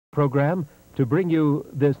program to bring you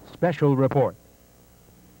this special report.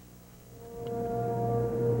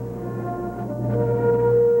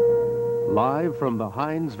 Live from the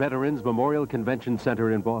Hynes Veterans Memorial Convention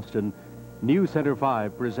Center in Boston, News Center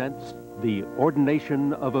 5 presents the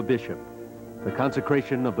Ordination of a Bishop, the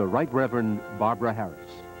consecration of the Right Reverend Barbara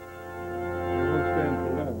Harris.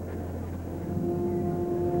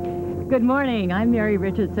 Good morning. I'm Mary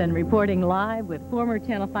Richardson, reporting live with former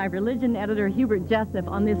Channel 5 religion editor Hubert Jessup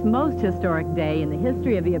on this most historic day in the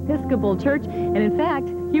history of the Episcopal Church, and in fact,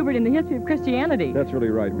 Hubert, in the history of Christianity. That's really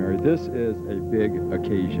right, Mary. This is a big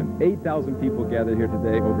occasion. 8,000 people gathered here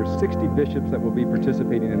today, over 60 bishops that will be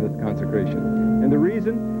participating in this consecration. And the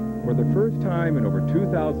reason, for the first time in over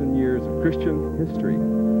 2,000 years of Christian history,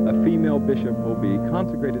 a female bishop will be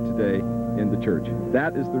consecrated today in the church.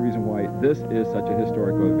 That is the reason why this is such a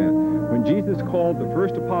historical event. When Jesus called the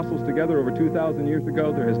first apostles together over 2,000 years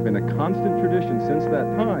ago, there has been a constant tradition since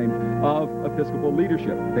that time of Episcopal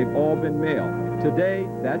leadership. They've all been male. Today,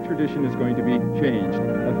 that tradition is going to be changed.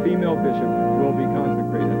 A female bishop will be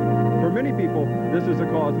consecrated. For many people, this is a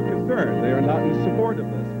cause of concern. They are not in support of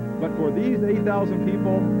this. But for these 8,000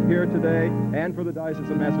 people here today, and for the Diocese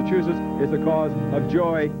of Massachusetts, it's a cause of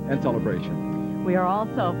joy and celebration. We are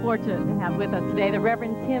also fortunate to have with us today the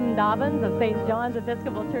Reverend Tim Dobbins of St. John's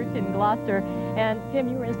Episcopal Church in Gloucester. And Tim,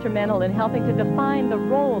 you were instrumental in helping to define the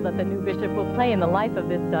role that the new bishop will play in the life of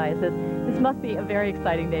this diocese. This must be a very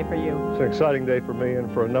exciting day for you. It's an exciting day for me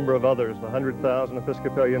and for a number of others, the 100,000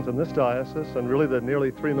 Episcopalians in this diocese and really the nearly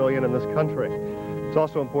 3 million in this country. It's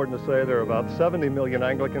also important to say there are about 70 million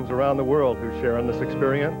Anglicans around the world who share in this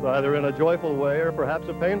experience, either in a joyful way or perhaps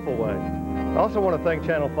a painful way. I also want to thank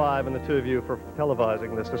Channel 5 and the two of you for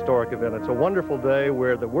televising this historic event. It's a wonderful day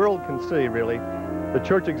where the world can see, really, the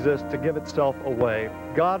church exists to give itself away.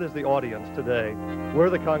 God is the audience today. We're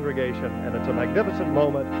the congregation, and it's a magnificent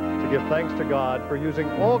moment to give thanks to God for using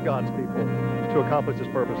all God's people to accomplish his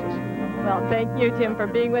purposes. Well, thank you, Tim, for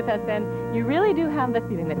being with us. And you really do have the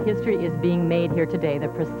feeling that history is being made here today. The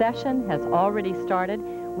procession has already started.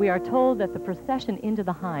 We are told that the procession into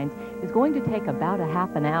the Hynes is going to take about a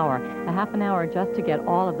half an hour just to get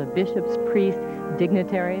all of the bishops, priests,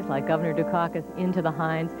 dignitaries like Governor Dukakis into the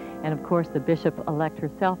Hynes, and of course the bishop-elect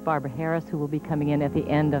herself, Barbara Harris, who will be coming in at the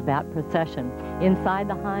end of that procession. Inside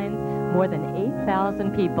the Hynes, more than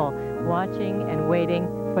 8,000 people watching and waiting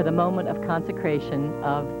for the moment of consecration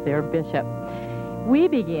of their bishop. We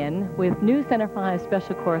begin with News Center 5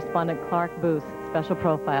 special correspondent Clark Booth's special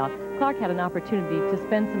profile. Clark had an opportunity to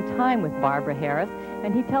spend some time with Barbara Harris,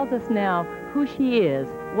 and he tells us now who she is,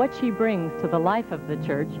 what she brings to the life of the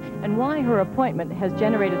church, and why her appointment has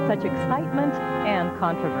generated such excitement and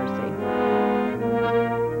controversy.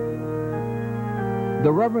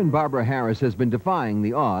 The Reverend Barbara Harris has been defying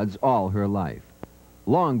the odds all her life.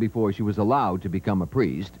 Long before she was allowed to become a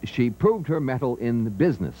priest, she proved her mettle in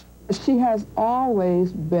business. She has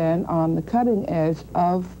always been on the cutting edge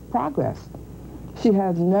of progress. She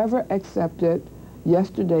has never accepted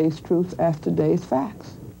yesterday's truths as today's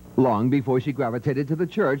facts. Long before she gravitated to the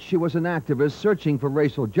church, she was an activist searching for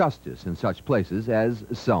racial justice in such places as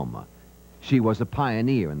Selma. She was a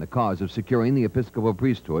pioneer in the cause of securing the Episcopal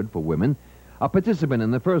priesthood for women, a participant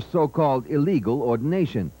in the first so-called illegal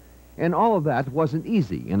ordination. And all of that wasn't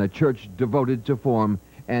easy in a church devoted to form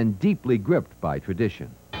and deeply gripped by tradition.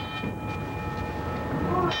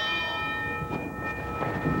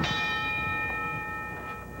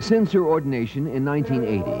 Since her ordination in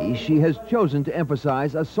 1980, she has chosen to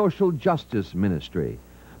emphasize a social justice ministry,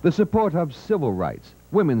 the support of civil rights,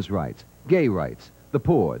 women's rights, gay rights, the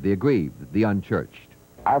poor, the aggrieved, the unchurched.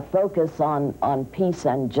 Our focus on peace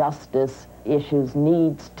and justice issues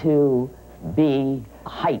needs to be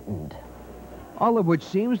heightened. All of which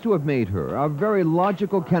seems to have made her a very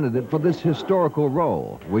logical candidate for this historical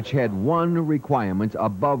role, which had one requirement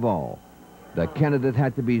above all. The candidate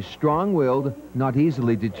had to be strong-willed, not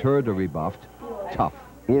easily deterred or rebuffed, tough.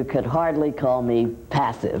 You could hardly call me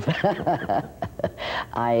passive.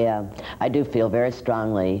 I do feel very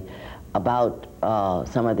strongly about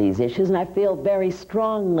some of these issues, and I feel very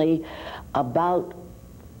strongly about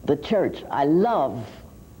the church. I love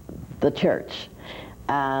the church,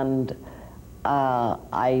 and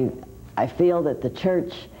I feel that the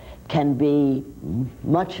church can be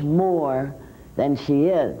much more than she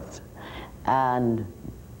is. And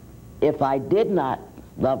if I did not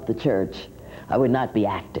love the church, I would not be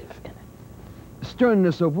active in it.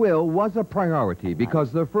 Sternness of will was a priority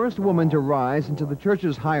because the first woman to rise into the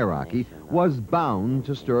church's hierarchy was bound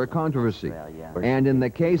to stir controversy. And in the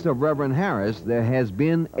case of Reverend Harris, there has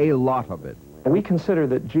been a lot of it. We consider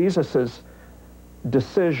that Jesus'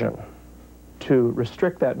 decision to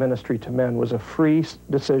restrict that ministry to men was a free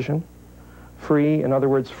decision, free, in other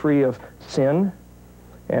words, free of sin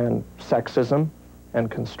and sexism and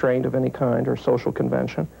constraint of any kind or social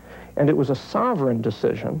convention. And it was a sovereign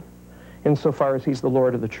decision insofar as he's the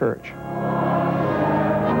Lord of the church.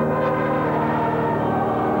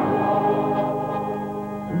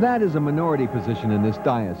 That is a minority position in this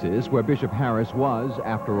diocese where Bishop Harris was,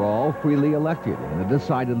 after all, freely elected in a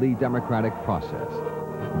decidedly democratic process.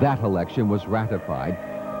 That election was ratified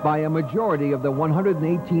by a majority of the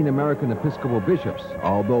 118 American Episcopal bishops,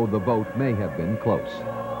 although the vote may have been close.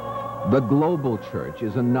 The global church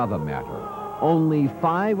is another matter. Only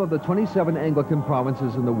 5 of the 27 Anglican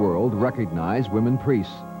provinces in the world recognize women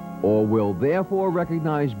priests, or will therefore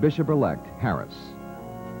recognize Bishop-elect Harris.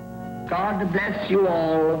 God bless you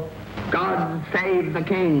all. God save the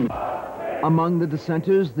King. Among the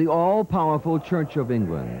dissenters, the all-powerful Church of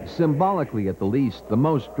England, symbolically at the least, the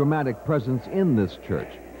most dramatic presence in this church.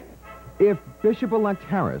 If Bishop-elect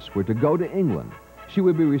Harris were to go to England, she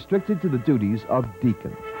would be restricted to the duties of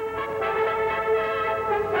deacon.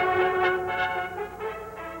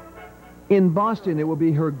 In Boston, it will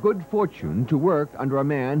be her good fortune to work under a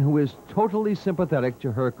man who is totally sympathetic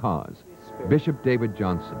to her cause, Bishop David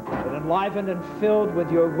Johnson. And enlivened and filled with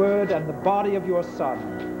your word and the body of your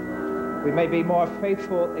Son, we may be more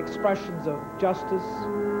faithful expressions of justice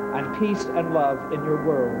and peace and love in your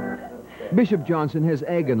world. Bishop Johnson has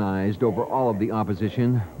agonized over all of the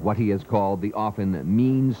opposition, what he has called the often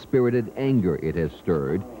mean-spirited anger it has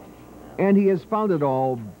stirred, and he has found it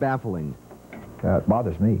all baffling. It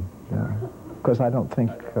bothers me, because I don't think,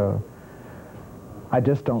 I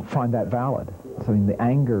just don't find that valid. I mean, the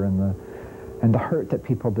anger and the hurt that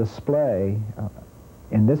people display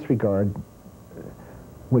in this regard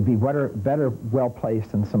would be better well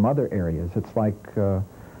placed in some other areas. It's like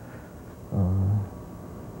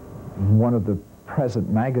one of the present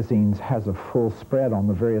magazines has a full spread on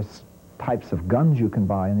the various types of guns you can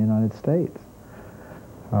buy in the United States,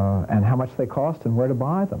 and how much they cost and where to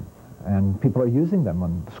buy them. And people are using them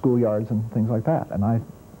on schoolyards and things like that. And I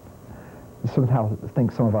somehow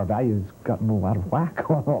think some of our values gotten a little out of whack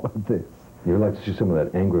on all of this. You'd like to see some of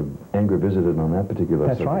that anger visited on that particular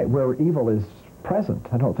subject. That's right, where evil is present.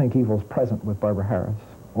 I don't think evil is present with Barbara Harris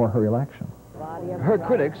or her election. Her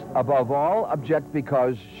critics, above all, object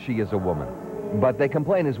because she is a woman. But they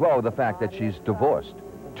complain as well of the fact that she's divorced,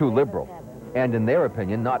 too liberal, and in their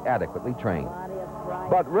opinion, not adequately trained.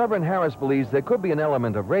 But Reverend Harris believes there could be an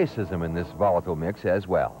element of racism in this volatile mix as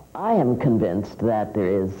well. I am convinced that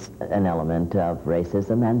there is an element of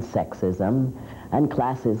racism and sexism and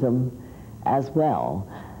classism as well.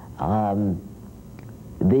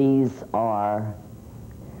 These are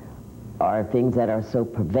things that are so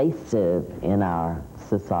pervasive in our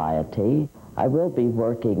society. I will be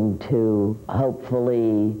working to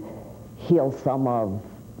hopefully heal some of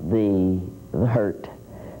the hurt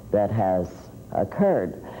that has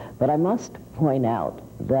occurred. But I must point out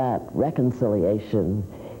that reconciliation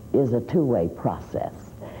is a two-way process,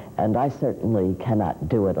 and I certainly cannot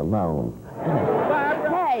do it alone.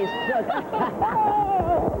 Hey, sugar.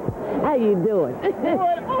 How you doing?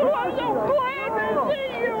 Oh, I'm so glad to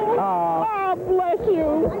see you. Oh, bless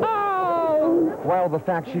you. Oh. While the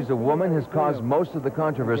fact she's a woman has caused most of the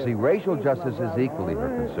controversy, racial justice is equally her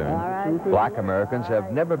concern. Black Americans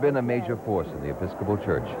have never been a major force in the Episcopal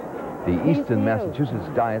Church. The Eastern Massachusetts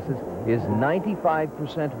Diocese is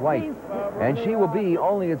 95% white, and she will be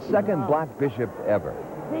only its second black bishop ever.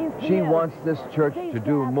 She wants this church to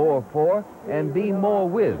do more for and be more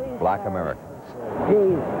with black Americans.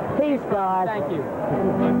 Peace, God. Thank you.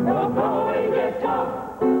 The going gets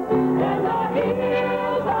tough, and the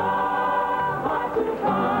hills are hard to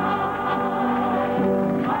climb.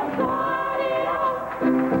 I started out a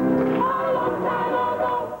long time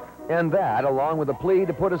ago. And that, along with a plea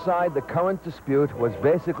to put aside the current dispute, was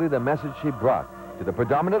basically the message she brought to the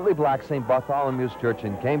predominantly black St. Bartholomew's Church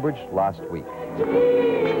in Cambridge last week.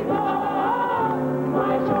 Jesus,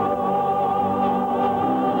 my soul.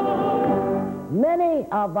 Many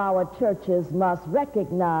of our churches must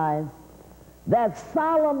recognize that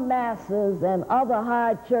solemn masses and other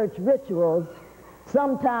high church rituals,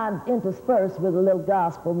 sometimes interspersed with a little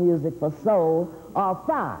gospel music for soul, are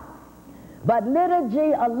fine. But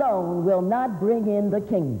liturgy alone will not bring in the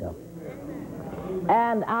kingdom.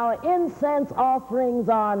 And our incense offerings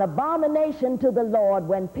are an abomination to the Lord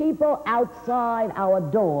when people outside our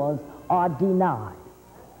doors are denied.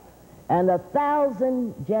 And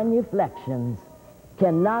 1,000 genuflections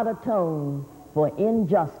cannot atone for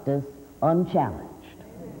injustice unchallenged.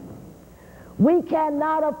 We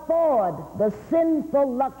cannot afford the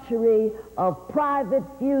sinful luxury of private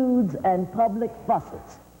feuds and public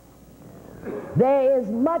fusses. There is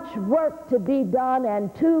much work to be done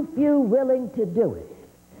and too few willing to do it.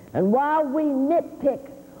 And while we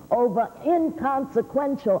nitpick over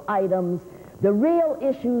inconsequential items, the real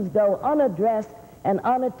issues go unaddressed and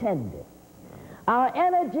unattended. Our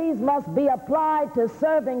energies must be applied to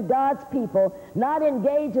serving God's people, not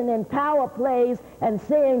engaging in power plays and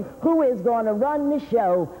seeing who is going to run the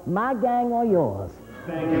show, my gang or yours.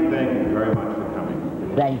 Thank you very much for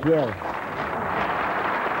coming. Thank you.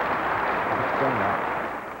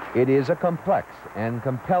 It is a complex and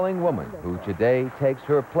compelling woman who today takes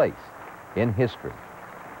her place in history.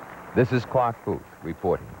 This is Clark Booth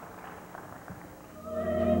reporting.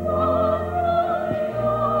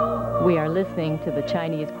 We are listening to the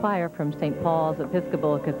Chinese choir from St. Paul's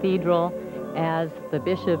Episcopal Cathedral as the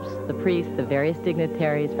bishops, the priests, the various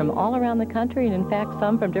dignitaries from all around the country, and in fact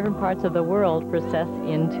some from different parts of the world, process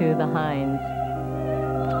into the Hynes.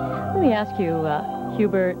 Let me ask you,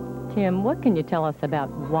 Hubert, Tim, what can you tell us about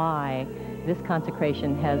why this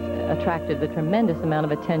consecration has attracted the tremendous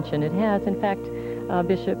amount of attention it has? In fact,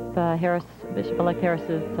 Bishop-elect Harris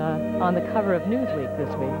is on the cover of Newsweek this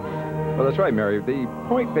week. Well, that's right, Mary. The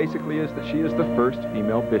point basically is that she is the first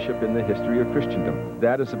female bishop in the history of Christendom.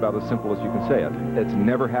 That is about as simple as you can say it. It's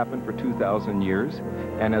never happened for 2,000 years,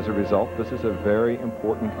 and as a result, this is a very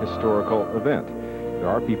important historical event. There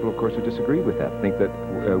are people, of course, who disagree with that, think that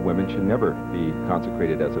women should never be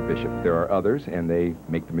consecrated as a bishop. There are others, and they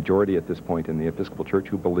make the majority at this point in the Episcopal Church,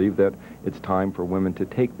 who believe that it's time for women to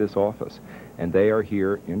take this office. And they are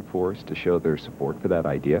here in force to show their support for that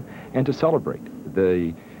idea and to celebrate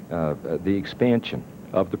the expansion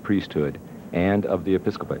of the priesthood and of the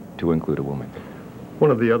episcopate to include a woman.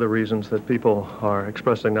 One of the other reasons that people are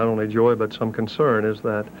expressing not only joy but some concern is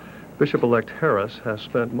that Bishop-elect Harris has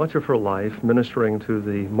spent much of her life ministering to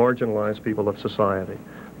the marginalized people of society,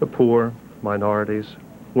 the poor, minorities,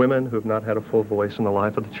 women who have not had a full voice in the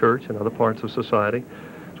life of the church and other parts of society,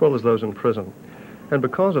 as well as those in prison. And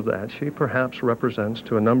because of that, she perhaps represents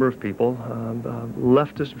to a number of people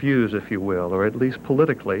leftist views, if you will, or at least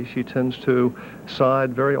politically, she tends to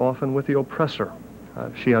side very often with the oppressor.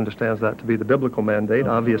 She understands that to be the biblical mandate,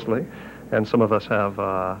 obviously, and some of us have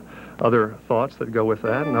other thoughts that go with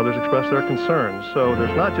that, and others express their concerns. So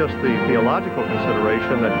there's not just the theological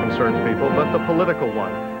consideration that concerns people, but the political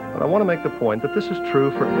one. But I want to make the point that this is true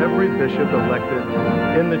for every bishop elected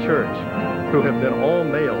in the church, who have been all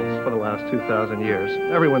males for the last 2,000 years.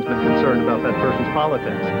 Everyone's been concerned about that person's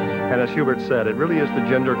politics. And as Hubert said, it really is the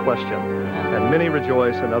gender question. And many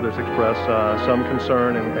rejoice and others express some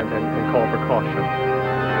concern and call for caution.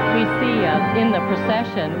 We see in the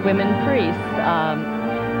procession women priests.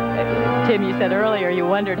 Tim, you said earlier you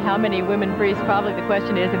wondered how many women priests, probably the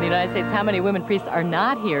question is in the United States, how many women priests are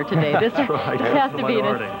not here today? This right. has to be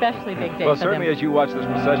an especially big day Well, for certainly them. as you watch this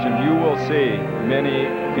procession, you will see many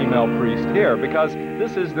female priests here because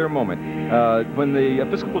this is their moment. When the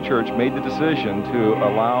Episcopal Church made the decision to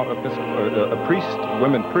allow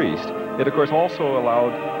women priest, it of course also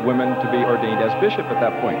allowed women to be ordained as bishop at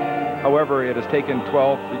that point. However, it has taken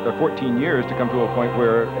 12 or 14 years to come to a point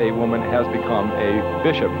where a woman has become a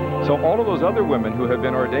bishop. So all of those other women who have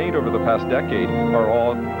been ordained over the past decade are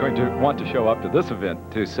all going to want to show up to this event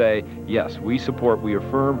to say, yes, we support, we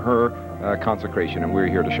affirm her consecration, and we're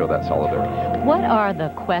here to show that solidarity. What are the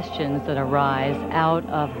questions that arise out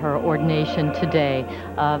of her ordination today?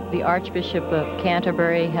 The Archbishop of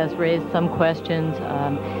Canterbury has raised some questions.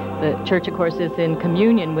 The church, of course, is in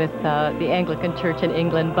communion with the Anglican Church in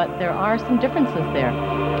England, but there are some differences there.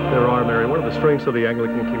 There are, Mary. One of the strengths of the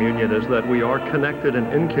Anglican communion is that we are connected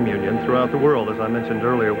and in communion throughout the world, as I mentioned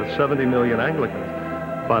earlier, with 70 million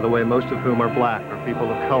Anglicans, by the way, most of whom are black or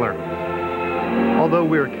people of color. Although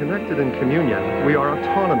we are connected in communion, we are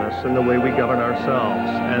autonomous in the way we govern ourselves.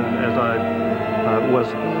 And as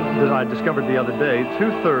I discovered the other day,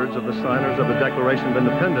 2/3 of the signers of the Declaration of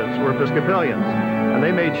Independence were Episcopalians. And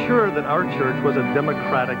they made sure that our church was a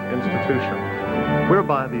democratic institution,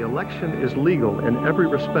 whereby the election is legal in every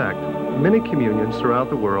respect. Many communions throughout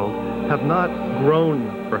the world have not grown,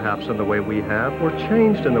 perhaps, in the way we have, or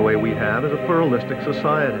changed in the way we have as a pluralistic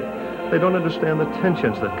society. They don't understand the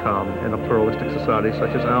tensions that come in a pluralistic society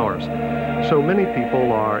such as ours. So many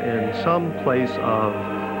people are in some place of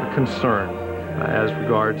concern as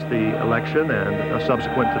regards the election and a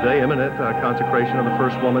subsequent today imminent consecration of the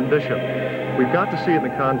first woman bishop. We've got to see it in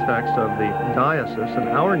the context of the diocese and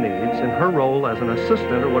our needs and her role as an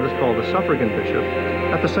assistant, or what is called a suffragan bishop.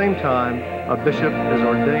 At the same time, a bishop is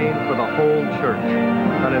ordained for the whole church.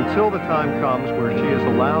 And until the time comes where she is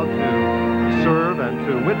allowed to serve and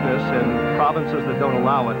to witness in provinces that don't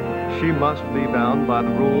allow it, she must be bound by the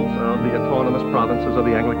rules of the autonomous provinces of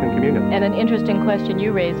the Anglican Communion. And an interesting question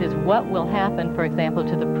you raise is what will happen, for example,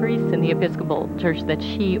 to the priests in the Episcopal Church that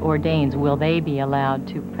she ordains? Will they be allowed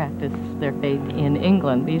to practice their faith in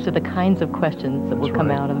England? These are the kinds of questions that will come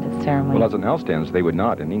out of this ceremony. Well, as it now stands, they would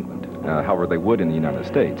not in England. However, they would in the United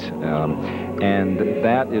States. And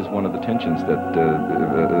that is one of the tensions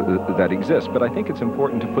that exists. But I think it's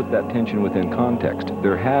important to put that tension within context.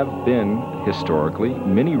 There have been, historically,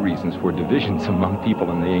 many reasons for divisions among people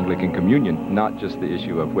in the Anglican Communion, not just the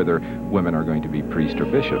issue of whether women are going to be priests or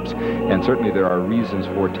bishops. And certainly there are reasons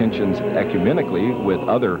for tensions ecumenically with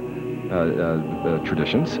other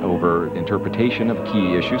traditions over interpretation of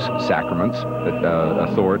key issues, sacraments,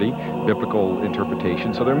 authority, biblical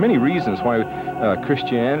interpretation. So there are many reasons why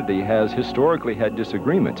Christianity has historically had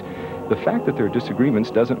disagreements. The fact that there are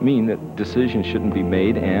disagreements doesn't mean that decisions shouldn't be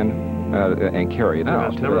made and carried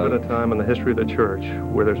out. There's never been a time in the history of the Church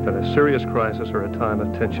where there's been a serious crisis or a time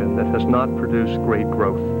of tension that has not produced great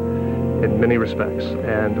growth in many respects,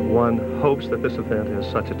 and one hopes that this event is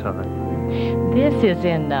such a time. This is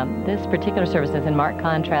in, this particular service is in marked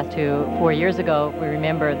contrast to 4 years ago. We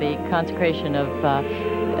remember the consecration of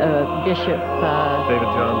Bishop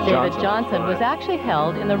David Johnson was actually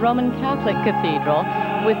held in the Roman Catholic Cathedral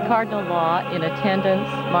with Cardinal Law in attendance,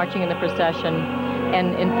 marching in the procession,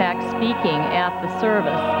 and in fact speaking at the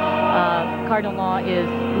service. Cardinal Law is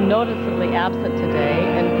noticeably absent today,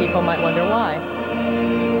 and people might wonder why.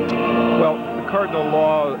 Well, Cardinal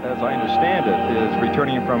Law, as I understand it, is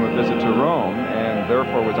returning from a visit to Rome and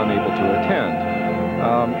therefore was unable to attend.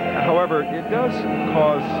 However, it does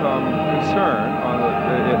cause some concern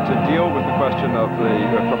to deal with the question of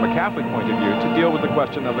from a Catholic point of view, to deal with the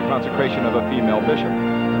question of the consecration of a female bishop.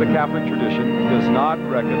 The Catholic tradition does not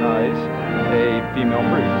recognize a female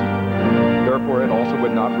priest. Therefore, it also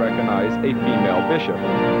would not recognize a female bishop.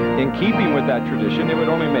 In keeping with that tradition, it would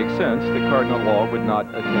only make sense that Cardinal Law would not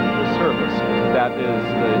attend the service. That is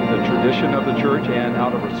the tradition of the Church, and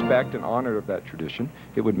out of respect and honor of that tradition,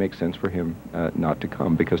 it would make sense for him not to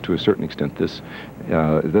come, because to a certain extent, this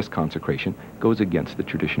consecration goes against the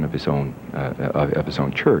tradition of his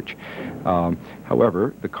own church.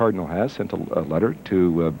 However, the Cardinal has sent a letter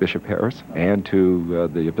to Bishop Harris and to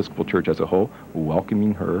the Episcopal Church as a whole,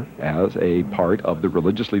 welcoming her as a part of the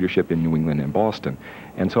religious leadership in New England and Boston.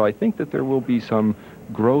 And so I think that there will be some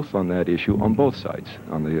growth on that issue on both sides,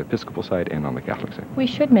 on the Episcopal side and on the Catholic side. We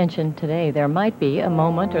should mention today there might be a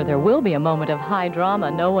moment, or there will be a moment of high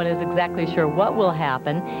drama. No one is exactly sure what will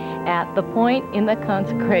happen at the point in the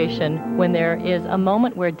consecration when there is a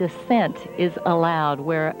moment where dissent is allowed,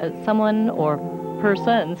 where someone or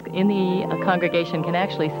persons in the congregation can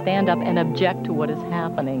actually stand up and object to what is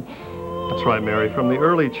happening. That's right, Mary. From the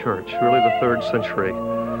early church, really the 3rd century,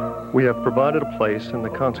 we have provided a place in the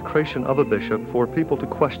consecration of a bishop for people to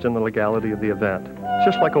question the legality of the event.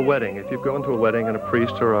 Just like a wedding. If you go into a wedding and a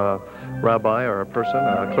priest or a rabbi or a person,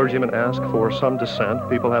 a clergyman ask for some dissent,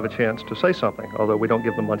 people have a chance to say something, although we don't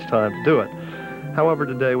give them much time to do it. However,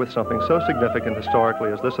 today, with something so significant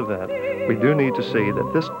historically as this event, we do need to see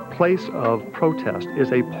that this place of protest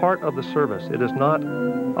is a part of the service. It is not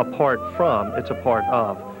apart from, it's a part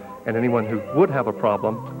of. And anyone who would have a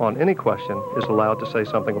problem on any question is allowed to say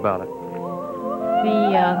something about it.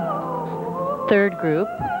 The third group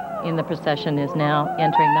in the procession is now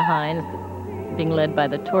entering the Hynes, being led by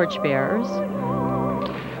the torchbearers.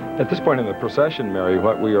 At this point in the procession, Mary,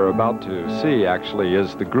 what we are about to see actually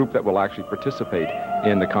is the group that will actually participate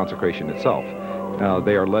in the consecration itself.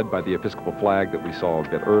 They are led by the Episcopal flag that we saw a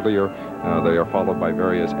bit earlier. They are followed by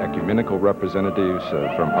various ecumenical representatives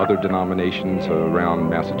from other denominations around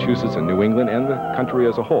Massachusetts and New England and the country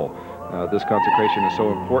as a whole. This consecration is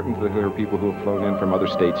so important that there are people who have flown in from other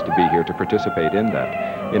states to be here to participate in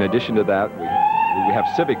that. In addition to that, we have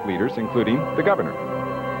civic leaders, including the governor.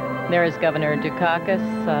 There is Governor Dukakis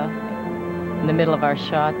in the middle of our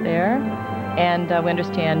shot there. And we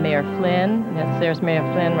understand Mayor Flynn. Yes, there's Mayor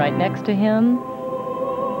Flynn right next to him.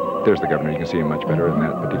 There's the governor. You can see him much better in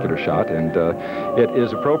that particular shot. And it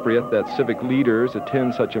is appropriate that civic leaders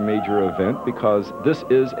attend such a major event because this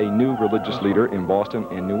is a new religious leader in Boston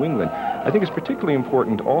and New England. I think it's particularly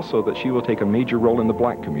important also that she will take a major role in the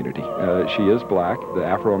black community. She is black. The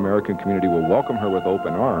Afro-American community will welcome her with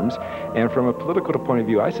open arms. And from a political point of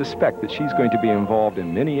view, I suspect that she's going to be involved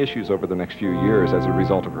in many issues over the next few years as a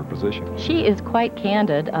result of her position. She is quite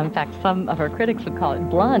candid. In fact, some of her critics would call it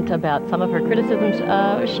blunt about some of her criticisms.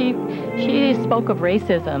 She she spoke of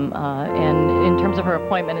racism and in terms of her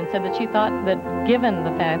appointment, and said that she thought that given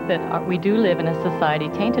the fact that we do live in a society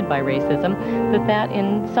tainted by racism, that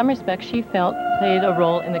in some respects she felt played a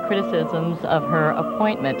role in the criticisms of her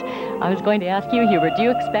appointment. I was going to ask you, Hubert, do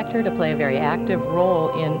you expect her to play a very active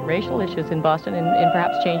role in racial issues in Boston and in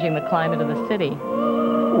perhaps changing the climate of the city?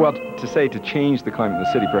 Well, to say to change the climate in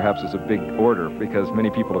the city perhaps is a big order, because many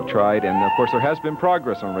people have tried, and of course there has been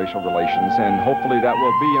progress on racial relations, and hopefully that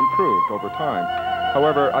will be improved over time.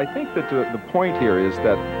 However, I think that the point here is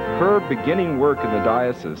that her beginning work in the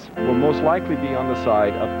diocese will most likely be on the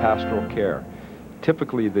side of pastoral care.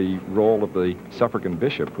 Typically, the role of the suffragan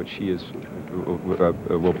bishop, which she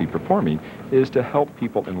will be performing, is to help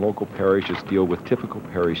people in local parishes deal with typical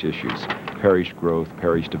parish issues: parish growth,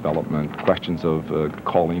 parish development, questions of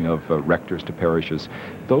calling of rectors to parishes.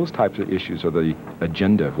 Those types of issues are the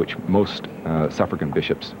agenda which most suffragan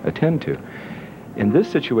bishops attend to. In this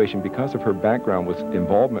situation, because of her background with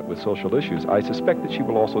involvement with social issues, I suspect that she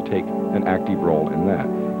will also take an active role in that.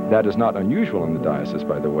 That is not unusual in the diocese,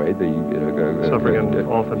 by the way. The suffragan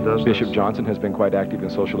often does Bishop this. Johnson has been quite active in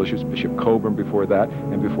social issues. Bishop Coburn before that,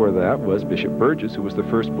 and before that was Bishop Burgess, who was the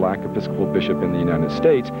first black Episcopal bishop in the United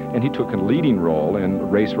States, and he took a leading role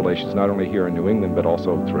in race relations, not only here in New England, but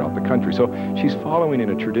also throughout the country. So she's following in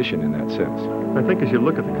a tradition in that sense. I think as you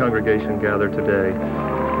look at the congregation gathered today,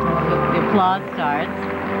 the applause starts.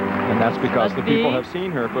 And that's because the people have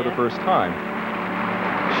seen her for the first time.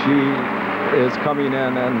 She is coming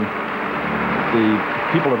in, and the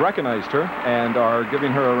people have recognized her and are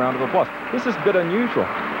giving her a round of applause. This is a bit unusual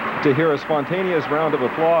to hear a spontaneous round of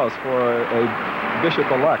applause for a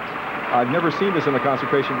bishop-elect. I've never seen this in a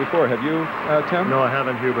consecration before. Have you, Tim? No, I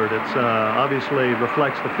haven't, Hubert. It's obviously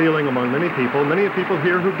reflects the feeling among many people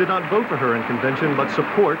here who did not vote for her in convention, but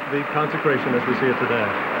support the consecration as we see it today.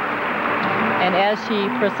 And as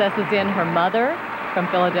she processes in, her mother from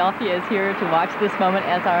Philadelphia is here to watch this moment,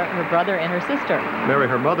 as are her brother and her sister. Mary,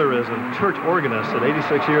 her mother is a church organist at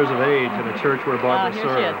 86 years of age in a church where Barbara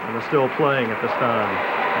served, and is still playing at this time.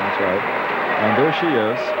 That's right. And there she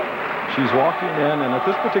is. She's walking in, and at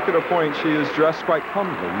this particular point, she is dressed quite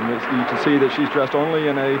humbly. You can see that she's dressed only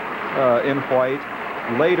in in white.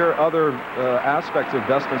 Later, other aspects of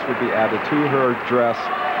vestments would be added to her dress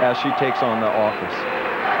as she takes on the office.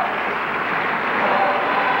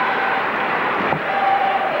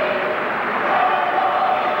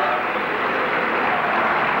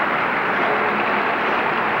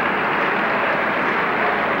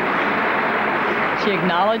 She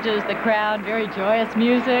acknowledges the crowd, very joyous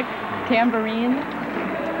music, tambourine.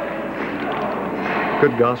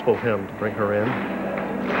 Good gospel hymn to bring her in.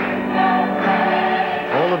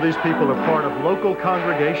 All of these people are part of local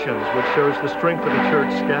congregations, which shows the strength of the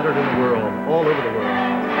church scattered in the world, all over the world.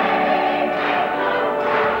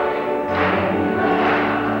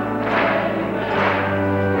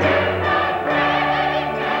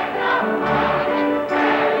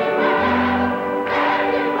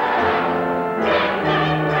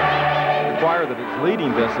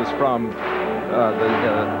 Leading this is from the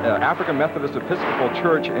African Methodist Episcopal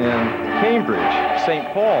Church in Cambridge, St.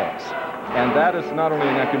 Paul's. And that is not only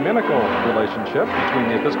an ecumenical relationship between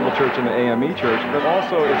the Episcopal Church and the AME Church, but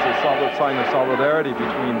also is a solid sign of solidarity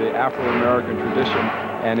between the Afro-American tradition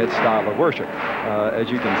and its style of worship. As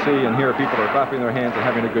you can see and hear, people are clapping their hands and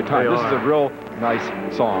having a good time. This is a real nice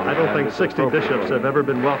song. I don't think 60 bishops have ever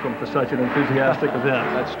been welcomed to such an enthusiastic event.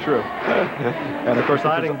 That's true. And of course, the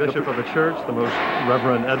presiding bishop of the church, the Most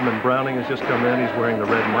Reverend Edmund Browning, has just come in. He's wearing the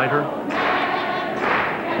red mitre.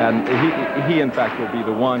 And he, in fact, will be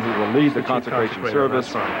the one who will lead the consecration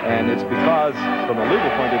service. And it's because, from a legal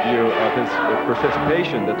point of view, of his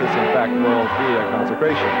participation that this, in fact, will be a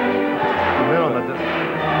consecration.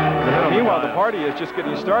 Meanwhile, the party is just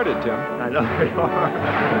getting started, Tim. I know they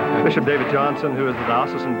are. Bishop David Johnson, who is the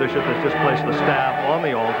diocesan bishop, has just placed the staff on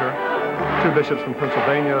the altar. Two bishops from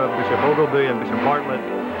Pennsylvania, Bishop Ogilvie and Bishop Bartlett,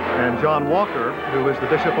 and John Walker, who is the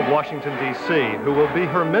Bishop of Washington, D.C., who will be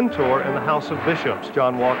her mentor in the House of Bishops.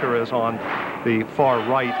 John Walker is on the far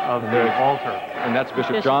right of the altar. And that's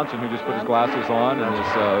Bishop Johnson, who just put his glasses on and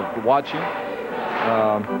is watching.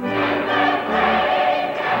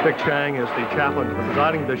 Vic Chang is the chaplain to the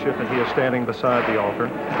presiding bishop, and he is standing beside the altar.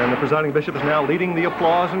 And the presiding bishop is now leading the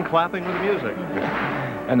applause and clapping with the music.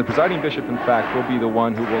 And the presiding bishop, in fact, will be the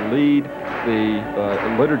one who will lead the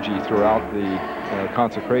liturgy throughout the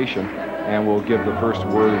consecration, and will give the first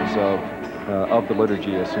words of the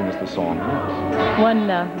liturgy as soon as the psalm ends. One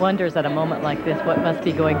wonders at a moment like this what must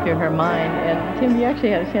be going through her mind. And Tim, you actually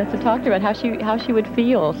had a chance to talk to her about how she would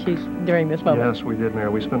feel during this moment. Yes, we did,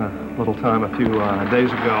 Mayor. We spent a little time a few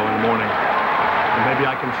days ago in the morning And maybe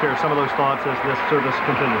I can share some of those thoughts as this service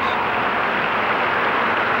continues.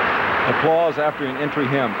 Applause after an entry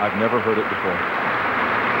hymn. I've never heard it before.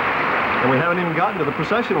 And we haven't even gotten to the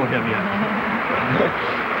processional hymn yet.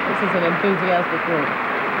 This is an enthusiastic group.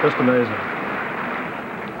 Just amazing.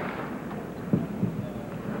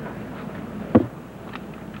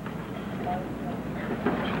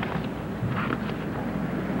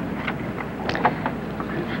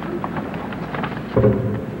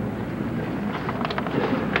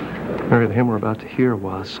 Mary, the hymn we're about to hear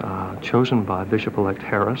was chosen by Bishop-elect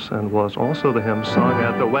Harris and was also the hymn sung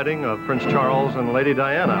at the wedding of Prince Charles and Lady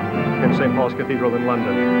Diana in St. Paul's Cathedral in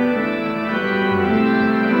London.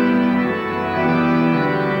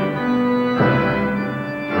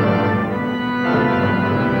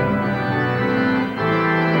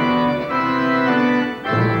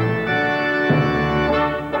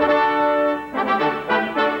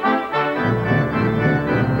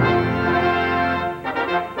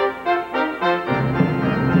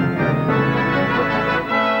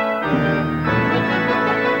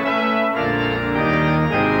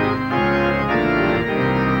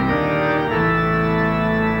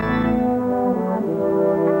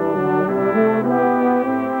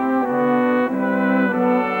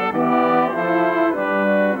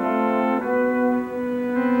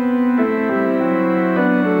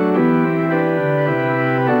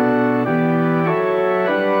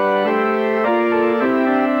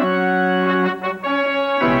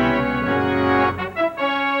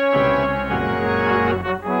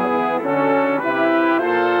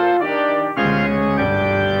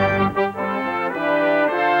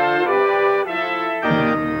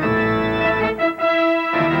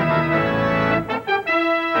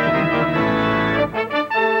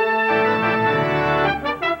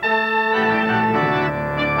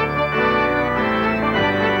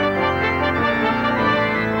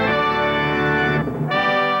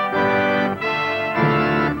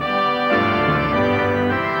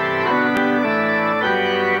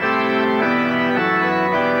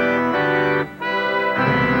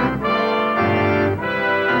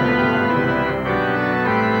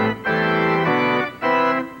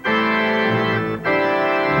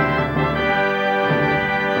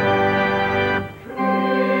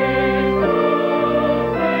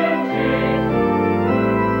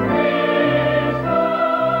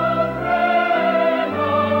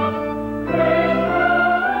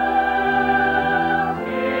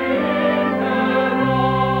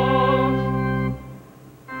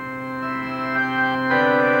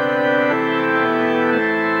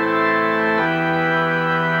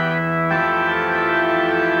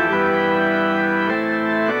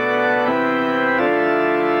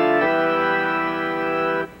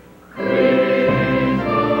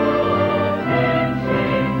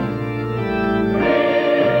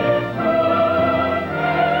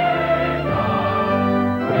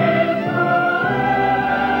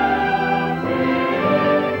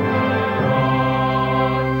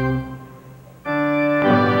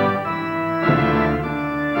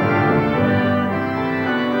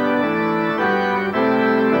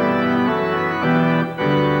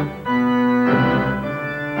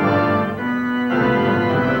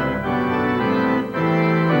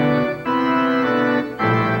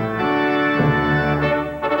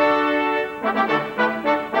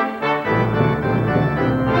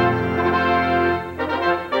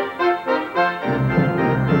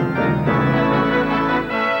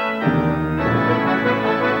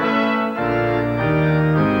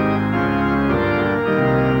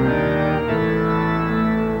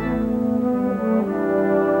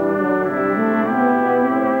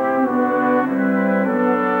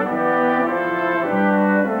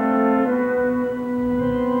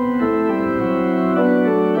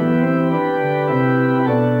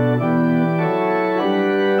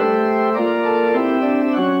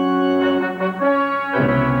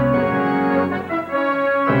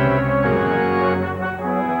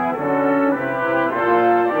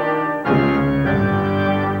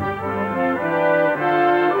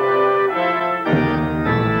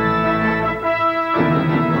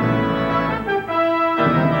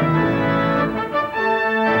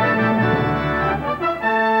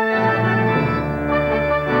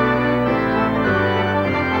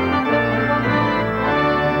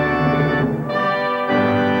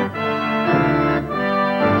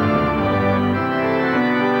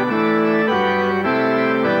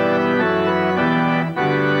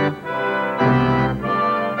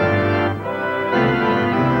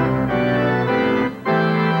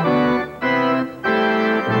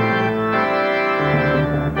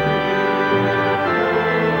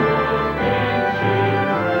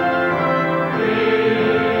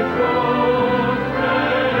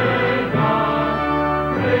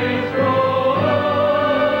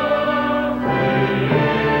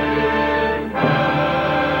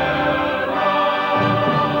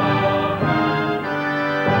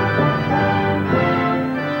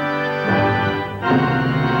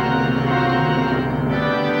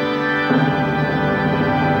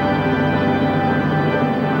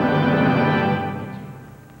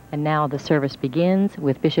 now the service begins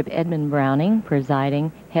with Bishop Edmund Browning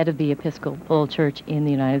presiding, head of the Episcopal Church in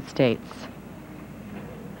the United States.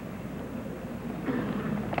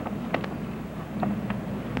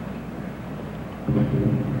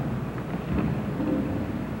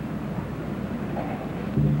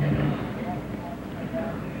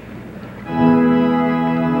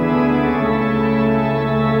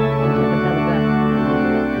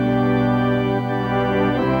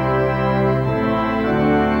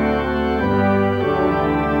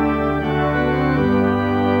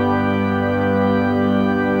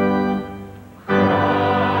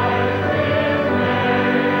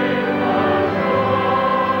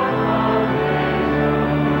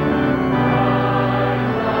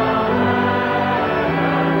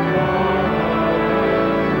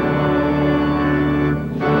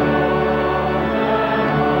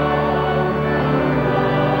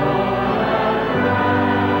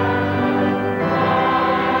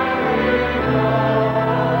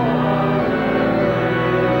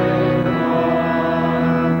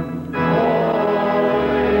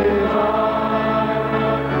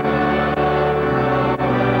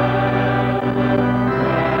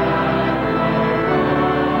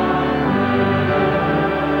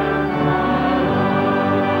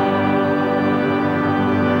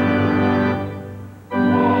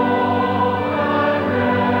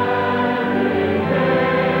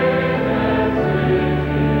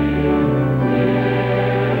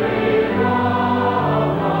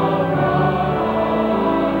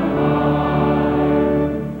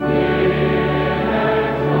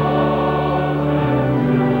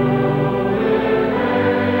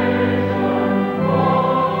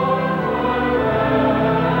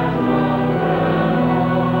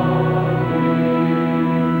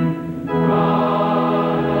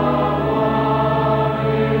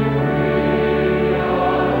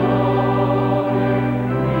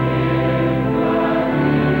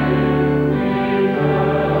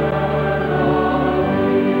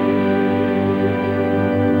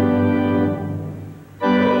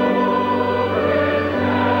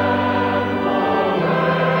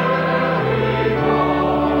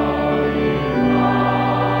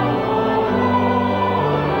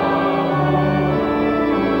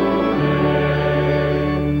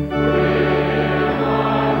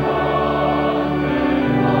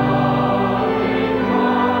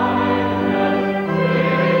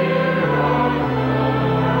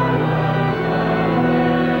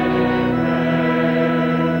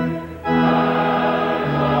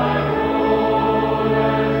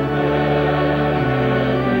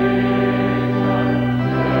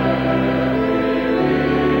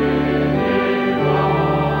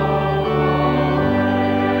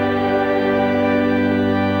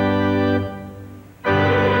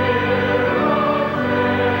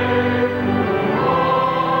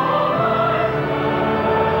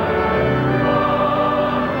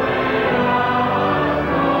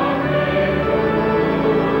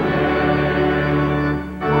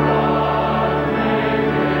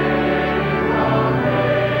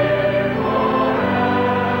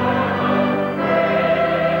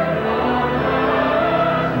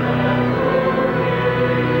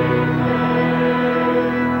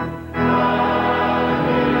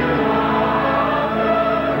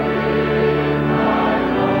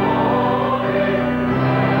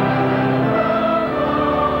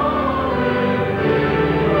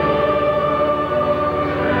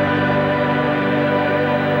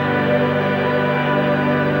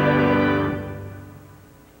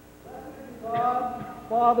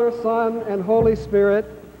 Father, Son, and Holy Spirit.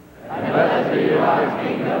 And blessed be thy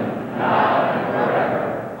kingdom, now and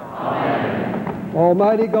forever. Amen.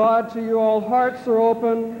 Almighty God, to you all hearts are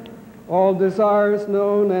open, all desires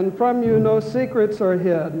known, and from you no secrets are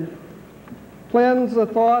hid. Cleanse the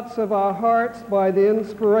thoughts of our hearts by the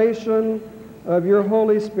inspiration of your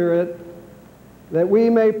Holy Spirit, that we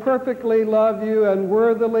may perfectly love you and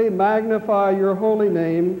worthily magnify your holy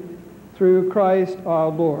name through Christ our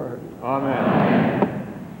Lord. Amen.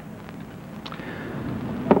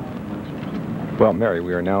 Well, Mary,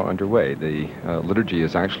 we are now underway. The liturgy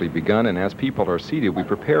has actually begun, and as people are seated, we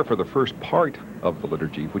prepare for the first part of the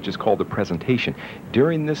liturgy, which is called the presentation.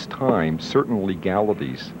 During this time, certain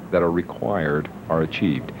legalities that are required are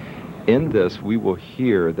achieved. In this, we will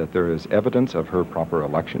hear that there is evidence of her proper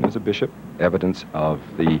election as a bishop, evidence of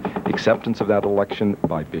the acceptance of that election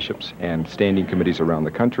by bishops and standing committees around the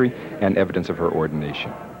country, and evidence of her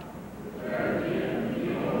ordination.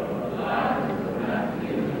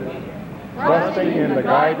 Trusting in the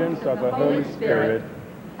guidance of the Holy Spirit,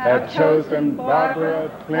 have chosen Barbara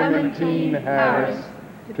Clementine Harris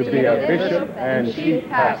to be a bishop and chief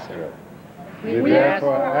pastor. We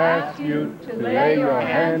therefore ask you to lay your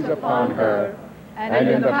hands upon her, and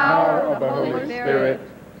in the power of the Holy Spirit,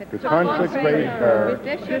 to consecrate her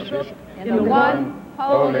bishop in the one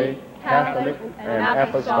holy, Catholic, and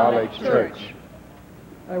Apostolic Church.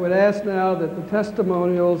 I would ask now that the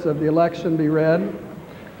testimonials of the election be read.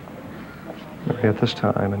 At this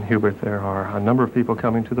time, and Hubert, there are a number of people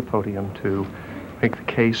coming to the podium to make the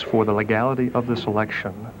case for the legality of this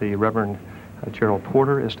election. The Reverend Gerald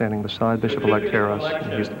Porter is standing beside Bishop-elect Harris,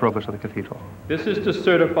 and he's the provost of the cathedral. This is to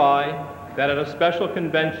certify that at a special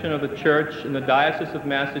convention of the Church in the Diocese of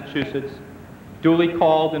Massachusetts, duly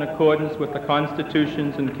called in accordance with the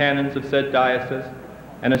constitutions and canons of said diocese,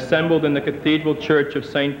 and assembled in the Cathedral Church of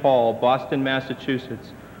St. Paul, Boston,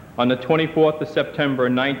 Massachusetts, on the 24th of September,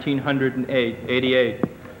 1988,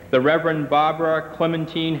 the Reverend Barbara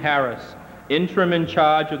Clementine Harris, interim in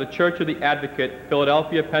charge of the Church of the Advocate,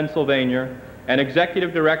 Philadelphia, Pennsylvania, and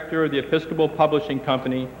executive director of the Episcopal Publishing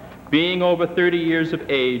Company, being over 30 years of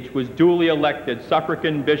age, was duly elected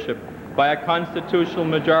suffragan bishop by a constitutional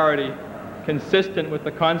majority consistent with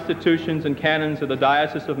the constitutions and canons of the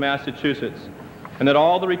Diocese of Massachusetts, and that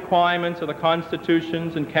all the requirements of the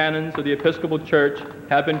constitutions and canons of the Episcopal Church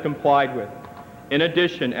have been complied with. In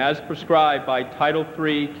addition, as prescribed by Title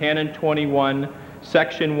III, Canon 21,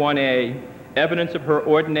 Section 1A, evidence of her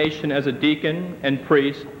ordination as a deacon and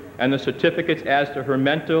priest, and the certificates as to her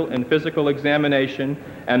mental and physical examination,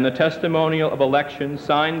 and the testimonial of election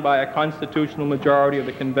signed by a constitutional majority of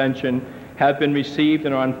the convention have been received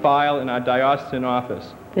and are on file in our diocesan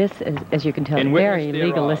office. This is, as you can tell, very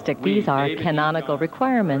legalistic. These are canonical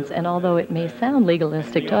requirements, and although it may sound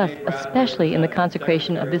legalistic to us, especially in the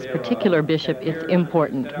consecration of this particular bishop, it's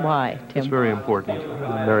important. Why, Tim? It's very important,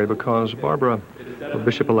 Mary, because Barbara,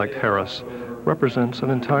 Bishop-elect Harris, represents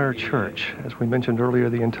an entire church, as we mentioned earlier,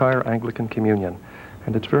 the entire Anglican communion.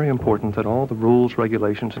 And it's very important that all the rules,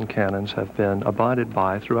 regulations, and canons have been abided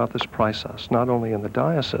by throughout this process, not only in the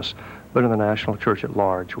diocese, but in the national church at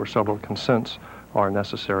large, where several consents are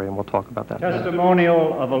necessary, and we'll talk about that.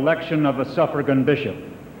 Testimonial of election of a suffragan bishop.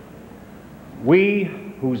 We,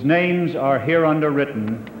 whose names are hereunder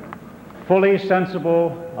written, fully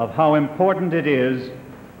sensible of how important it is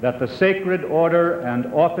that the sacred order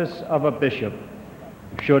and office of a bishop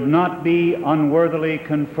should not be unworthily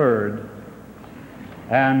conferred,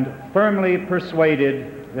 and firmly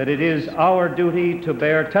persuaded that it is our duty to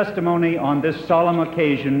bear testimony on this solemn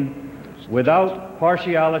occasion without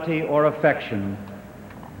partiality or affection,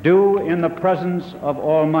 do in the presence of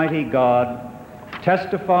Almighty God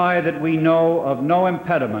testify that we know of no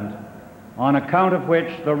impediment on account of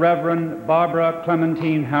which the Reverend Barbara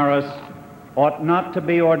Clementine Harris ought not to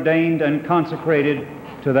be ordained and consecrated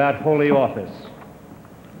to that holy office.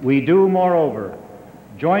 We do, moreover,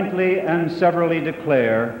 jointly and severally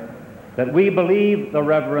declare that we believe the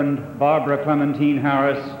Reverend Barbara Clementine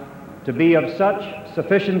Harris to be of such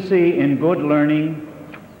sufficiency in good learning,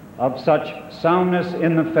 of such soundness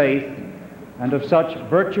in the faith, and of such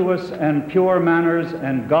virtuous and pure manners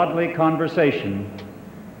and godly conversation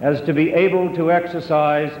as to be able to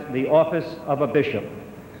exercise the office of a bishop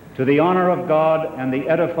to the honor of God and the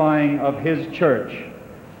edifying of His church,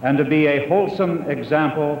 and to be a wholesome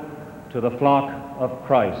example to the flock of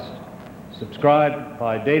Christ. Subscribed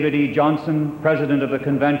by David E. Johnson, President of the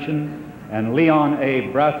Convention, and Leon A.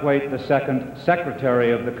 Brathwaite II,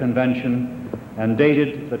 Secretary of the Convention, and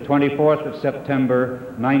dated the 24th of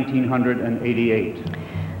September, 1988.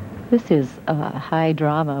 This is high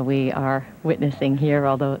drama we are witnessing here,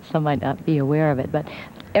 although some might not be aware of it. But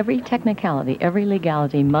every technicality, every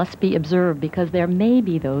legality must be observed, because there may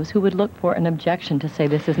be those who would look for an objection to say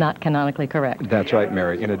this is not canonically correct. That's right,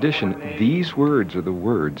 Mary. In addition, these words are the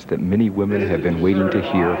words that many women have been waiting to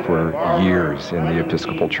hear for years in the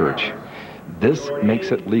Episcopal Church. This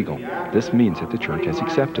makes it legal. This means that the church has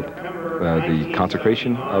accepted the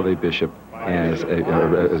consecration of a bishop as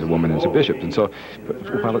a woman as a bishop. And so,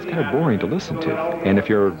 while it's kind of boring to listen to, and if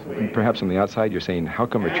you're perhaps on the outside, you're saying, how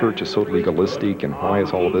come a church is so legalistic, and why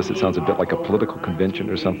is all of this? It sounds a bit like a political convention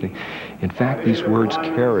or something. In fact, these words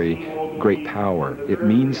carry great power. It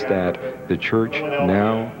means that the church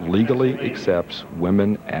now legally accepts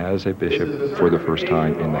women as a bishop for the first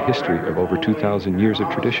time in the history of over 2,000 years of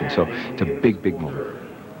tradition. So it's a big, big moment.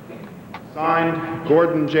 Signed,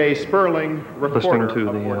 Gordon J. Sperling, reporter. Listening to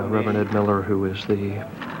the Reverend Ed Miller, who is the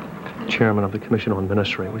chairman of the Commission on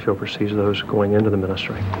Ministry, which oversees those going into the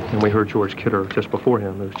ministry. And we heard George Kidder just before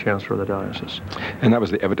him, who's chancellor of the diocese. And that was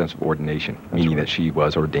the evidence of ordination, meaning that she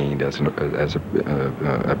was ordained as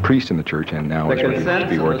a priest in the church, and now is ready to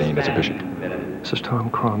be ordained as a bishop. This is Tom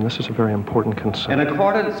Crum. This is a very important consent. In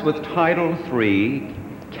accordance with Title III,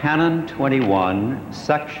 Canon 21,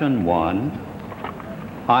 Section 1,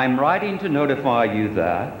 I'm writing to notify you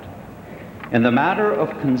that in the matter of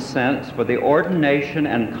consents for the ordination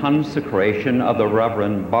and consecration of the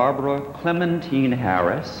Reverend Barbara Clementine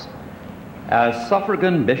Harris as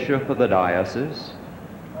suffragan bishop of the diocese,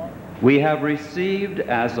 we have received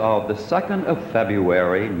as of the 2nd of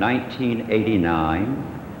February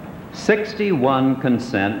 1989 61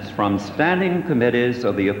 consents from standing committees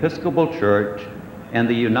of the Episcopal Church in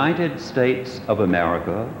the United States of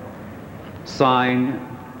America, signed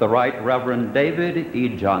the Right Reverend David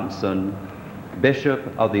E. Johnson, Bishop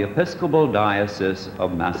of the Episcopal Diocese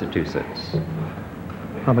of Massachusetts.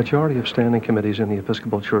 A majority of standing committees in the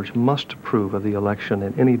Episcopal Church must approve of the election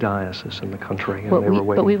in any diocese in the country, and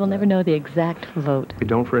but we will never know the exact vote. We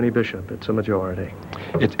don't for any bishop. It's a majority.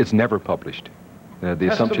 It's never published. The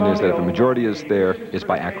assumption is that if a majority is there, it's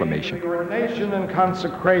by acclamation. The ordination and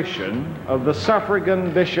consecration of the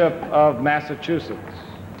suffragan bishop of Massachusetts.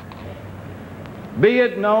 Be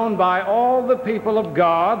it known by all the people of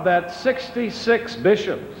God that 66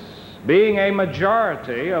 bishops, being a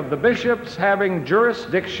majority of the bishops having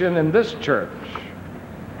jurisdiction in this church,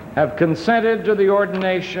 have consented to the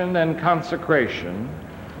ordination and consecration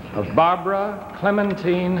of Barbara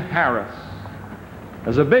Clementine Harris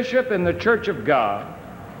as a bishop in the Church of God,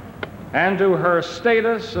 and to her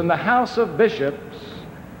status in the House of Bishops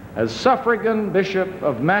as suffragan bishop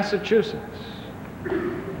of Massachusetts,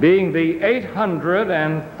 being the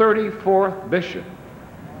 834th bishop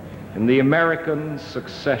in the American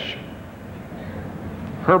succession.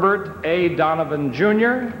 Herbert A. Donovan,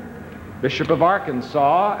 Jr., Bishop of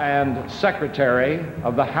Arkansas and Secretary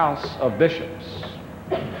of the House of Bishops.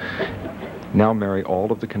 Now, Mary,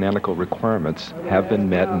 all of the canonical requirements have been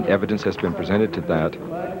met and evidence has been presented to that.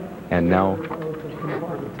 And now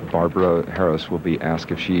Barbara Harris will be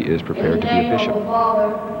asked if she is prepared to be a bishop. In the name of the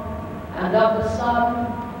Father, and of the Son,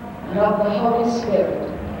 and of the Holy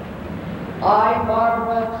Spirit, I,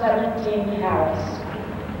 Barbara Clementine Harris,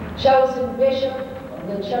 chosen bishop of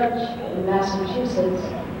the Church in Massachusetts,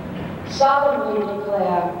 solemnly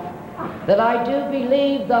declare that I do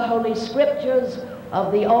believe the Holy Scriptures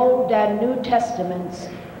of the Old and New Testaments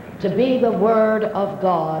to be the Word of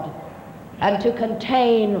God, and to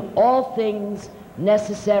contain all things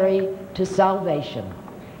necessary to salvation.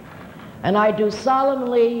 And I do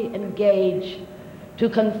solemnly engage to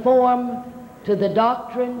conform to the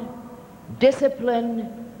doctrine,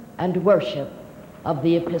 discipline, and worship of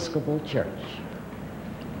the Episcopal Church.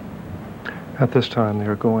 At this time, they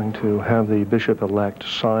are going to have the bishop-elect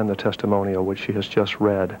sign the testimonial which she has just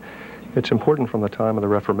read. It's important from the time of the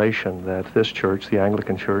Reformation that this church, the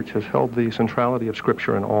Anglican Church, has held the centrality of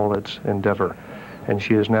Scripture in all its endeavor. And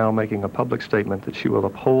she is now making a public statement that she will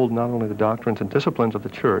uphold not only the doctrines and disciplines of the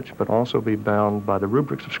church, but also be bound by the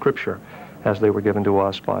rubrics of Scripture as they were given to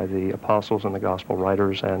us by the apostles and the gospel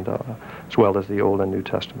writers, and as well as the Old and New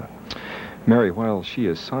Testament. Mary, while she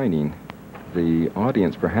is signing, the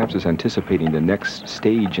audience perhaps is anticipating the next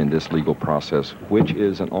stage in this legal process, which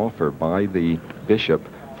is an offer by the bishop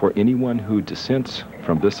for anyone who dissents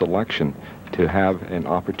from this election to have an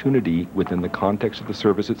opportunity within the context of the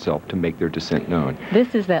service itself to make their dissent known.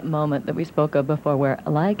 This is that moment that we spoke of before where,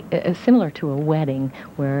 similar to a wedding,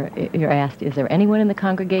 where you're asked, is there anyone in the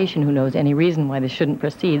congregation who knows any reason why this shouldn't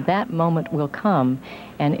proceed? That moment will come.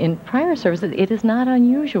 And in prior services, it is not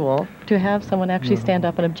unusual to have someone actually stand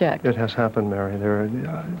up and object. It has happened, Mary. There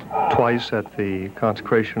twice at the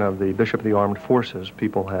consecration of the Bishop of the Armed Forces,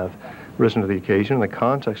 people have risen to the occasion in the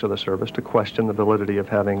context of the service to question the validity of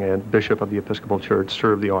having a bishop of the Episcopal Church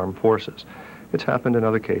serve the armed forces. It's happened in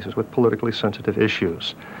other cases with politically sensitive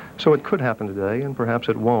issues. So it could happen today, and perhaps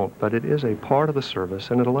it won't, but it is a part of the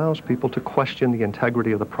service, and it allows people to question the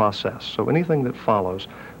integrity of the process. So anything that follows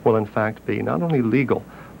will in fact be not only legal,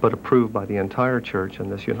 but approved by the entire church in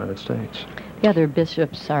this United States. The other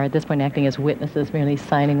bishops are at this point acting as witnesses, merely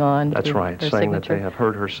signing on. That's right, saying that they have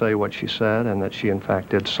heard her say what she said and that she in fact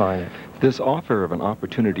did sign it. This offer of an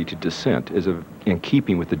opportunity to dissent is in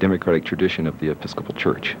keeping with the democratic tradition of the Episcopal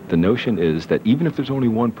Church. The notion is that even if there's only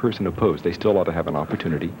one person opposed, they still ought to have an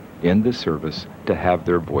opportunity in this service to have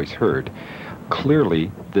their voice heard.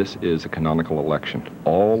 Clearly, this is a canonical election.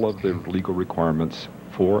 All of the legal requirements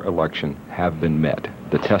for election have been met.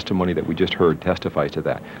 The testimony that we just heard testifies to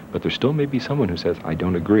that. But there still may be someone who says, I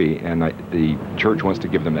don't agree, and the church wants to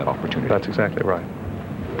give them that opportunity. That's exactly right.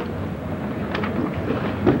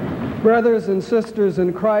 Brothers and sisters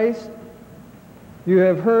in Christ, you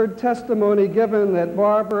have heard testimony given that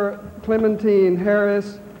Barbara Clementine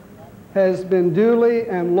Harris has been duly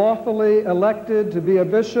and lawfully elected to be a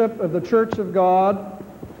bishop of the Church of God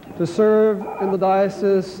to serve in the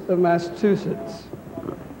Diocese of Massachusetts.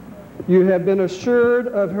 You have been assured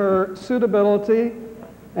of her suitability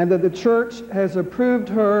and that the Church has approved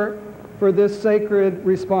her for this sacred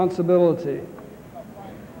responsibility.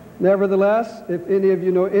 Nevertheless, if any of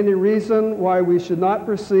you know any reason why we should not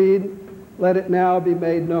proceed, let it now be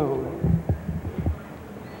made known.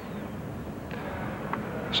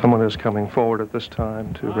 Someone is coming forward at this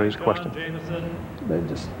time to raise questions.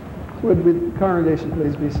 Would the congregation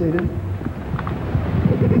please be seated?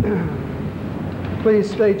 Please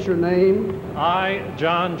state your name. I,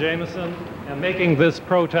 John Jameson, am making this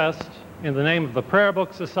protest in the name of the Prayer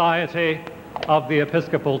Book Society of the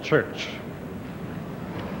Episcopal Church.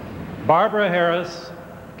 Barbara Harris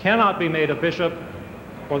cannot be made a bishop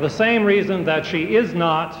for the same reason that she is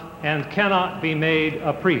not and cannot be made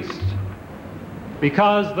a priest.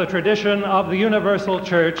 Because the tradition of the Universal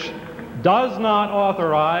Church does not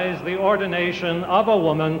authorize the ordination of a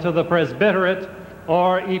woman to the presbyterate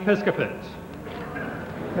or episcopate.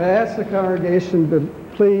 I ask the congregation to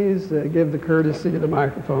please give the courtesy to the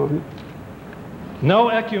microphone.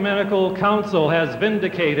 No ecumenical council has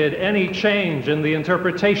vindicated any change in the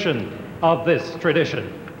interpretation of this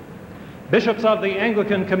tradition. Bishops of the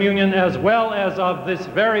Anglican Communion, as well as of this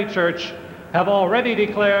very church, have already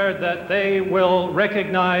declared that they will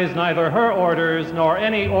recognize neither her orders nor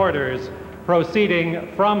any orders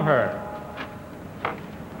proceeding from her.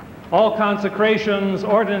 All consecrations,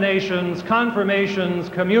 ordinations, confirmations,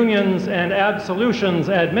 communions, and absolutions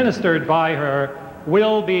administered by her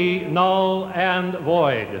will be null and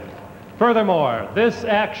void. Furthermore, this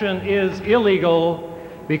action is illegal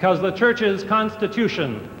because the Church's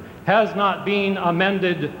constitution has not been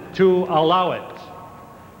amended to allow it.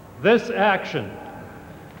 This action,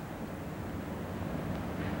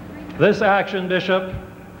 Bishop,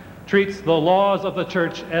 treats the laws of the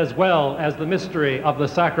Church as well as the mystery of the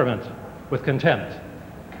sacrament with contempt.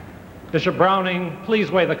 Bishop Browning,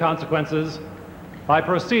 please weigh the consequences. By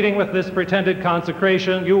proceeding with this pretended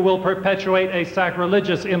consecration, you will perpetuate a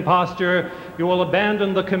sacrilegious imposture. You will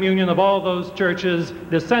abandon the communion of all those churches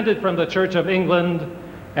descended from the Church of England,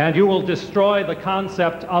 and you will destroy the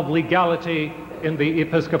concept of legality in the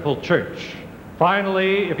Episcopal Church.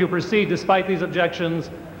 Finally, if you proceed despite these objections,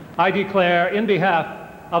 I declare in behalf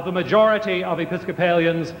of the majority of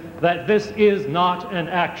Episcopalians that this is not an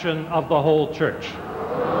action of the whole Church.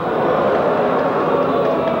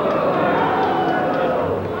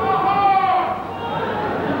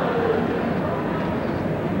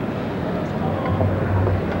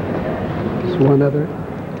 One other.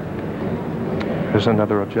 There's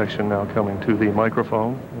another objection now coming to the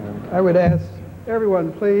microphone. I would ask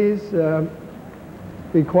everyone, please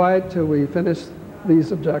be quiet till we finish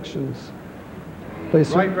these objections. Please,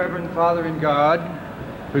 sir. Right Reverend Father in God,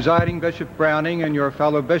 Presiding Bishop Browning and your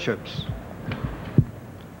fellow bishops,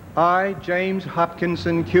 I, James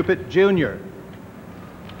Hopkinson Cupid Jr.,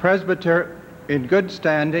 presbyter in good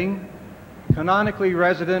standing, canonically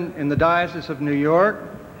resident in the Diocese of New York,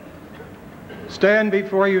 stand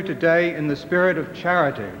before you today in the spirit of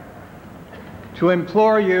charity to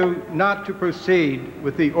implore you not to proceed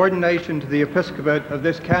with the ordination to the episcopate of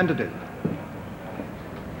this candidate.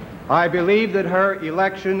 I believe that her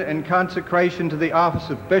election and consecration to the office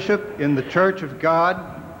of bishop in the Church of God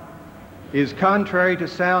is contrary to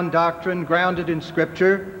sound doctrine grounded in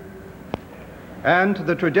Scripture and to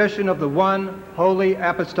the tradition of the one holy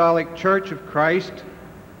apostolic Church of Christ,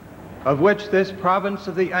 of which this province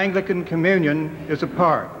of the Anglican Communion is a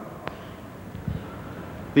part.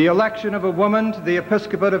 The election of a woman to the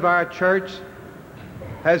episcopate of our church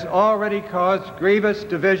has already caused grievous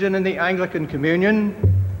division in the Anglican Communion,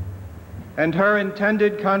 and her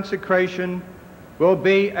intended consecration will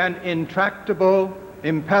be an intractable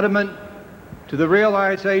impediment to the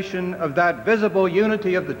realization of that visible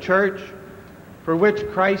unity of the Church for which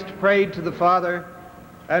Christ prayed to the Father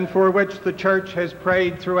and for which the Church has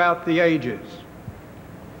prayed throughout the ages.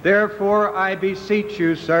 Therefore, I beseech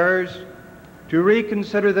you, sirs, to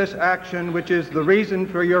reconsider this action, which is the reason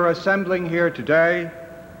for your assembling here today,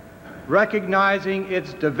 recognizing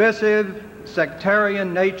its divisive,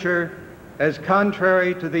 sectarian nature as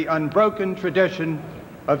contrary to the unbroken tradition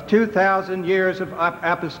of 2,000 years of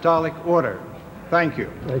apostolic order. Thank you.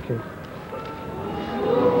 Thank you.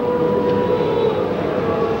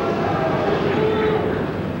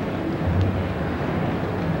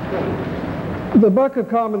 The Book of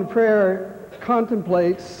Common Prayer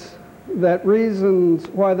contemplates that reasons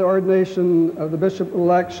why the ordination of the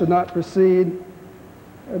bishop-elect should not proceed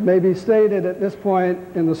may be stated at this point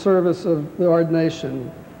in the service of the ordination.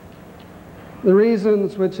 The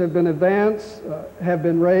reasons which have been advanced have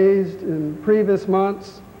been raised in previous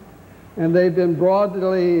months and they've been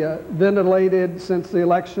broadly ventilated since the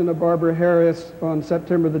election of Barbara Harris on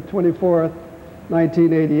September the 24th,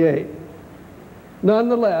 1988.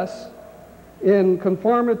 Nonetheless, in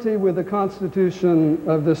conformity with the Constitution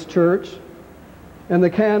of this church and the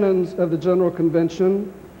canons of the General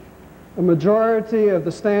Convention, a majority of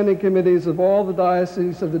the standing committees of all the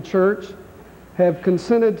dioceses of the church have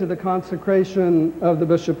consented to the consecration of the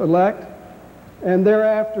bishop-elect, and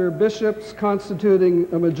thereafter bishops constituting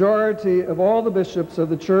a majority of all the bishops of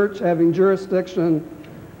the church having jurisdiction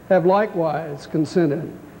have likewise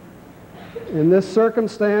consented. In this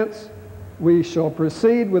circumstance, we shall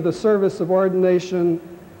proceed with the service of ordination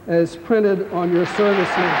as printed on your service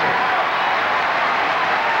leaflet.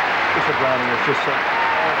 Bishop Browning has just said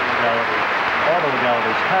all the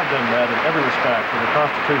legalities have been met in every respect, and the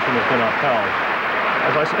Constitution has been upheld.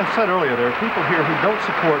 As I said earlier, there are people here who don't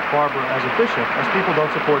support Barbara as a bishop, as people don't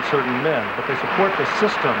support certain men, but they support the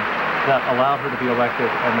system that allowed her to be elected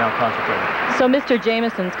and now consecrated. So Mr.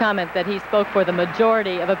 Jameson's comment that he spoke for the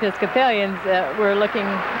majority of Episcopalians, we're looking...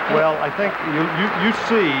 Well, I think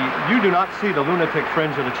you do not see the lunatic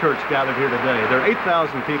fringe of the church gathered here today. There are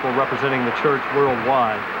 8,000 people representing the church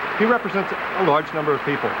worldwide. He represents a large number of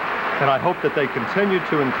people. And I hope that they continue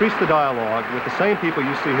to increase the dialogue with the same people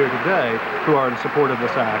you see here today who are in support of this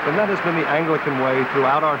act. And that has been the Anglican way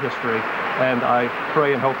throughout our history, and I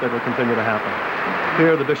pray and hope that it will continue to happen.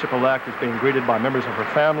 Here, the bishop-elect is being greeted by members of her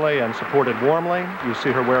family and supported warmly. You see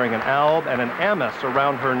her wearing an alb and an amice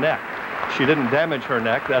around her neck. She didn't damage her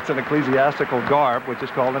neck. That's an ecclesiastical garb, which is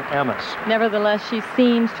called an amice. Nevertheless, she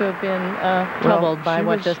seems to have been troubled by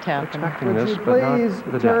what just happened. Would you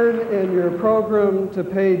please turn in your program to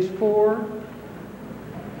page 4?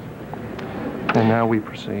 And now we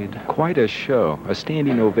proceed. Quite a show, a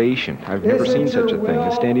standing ovation. I've never seen such a thing,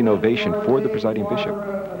 a standing ovation for the presiding bishop.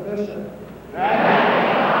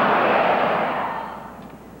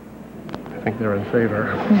 I think they're in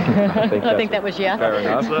favor. I think that was yes. Fair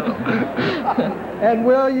enough. And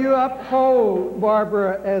will you uphold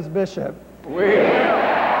Barbara as bishop? We will.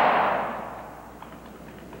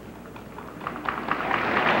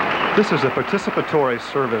 This is a participatory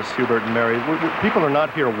service, Hubert and Mary. People are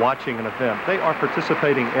not here watching an event. They are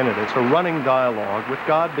participating in it. It's a running dialogue with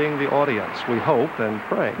God being the audience, we hope and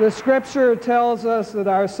pray. The scripture tells us that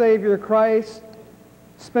our Savior Christ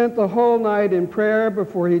spent the whole night in prayer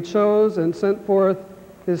before he chose and sent forth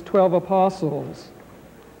his 12 apostles.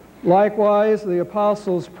 Likewise, the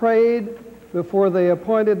apostles prayed before they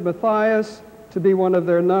appointed Matthias to be one of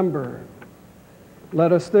their number.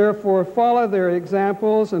 Let us therefore follow their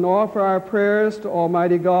examples and offer our prayers to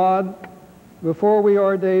Almighty God before we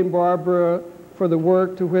ordain Barbara for the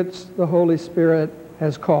work to which the Holy Spirit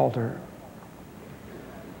has called her.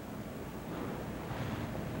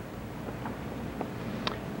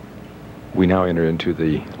 We now enter into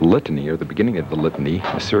the litany, or the beginning of the litany,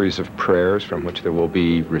 a series of prayers from which there will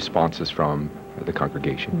be responses from the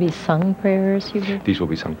congregation. Be sung prayers, Hubert? These will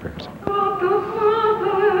be sung prayers. God the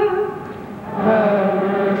Father, have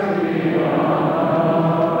mercy on us.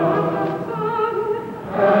 God the Son,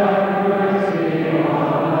 have mercy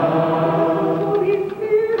on us. Holy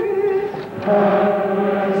Spirit, have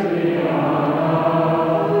mercy on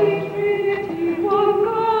us. Holy Trinity, one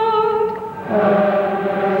God, have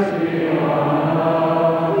mercy on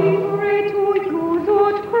us. We pray to you,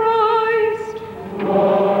 Lord Christ.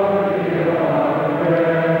 Lord, hear our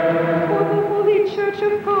prayer. For the Holy Church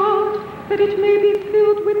of God, that it may be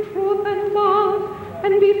filled with truth and love,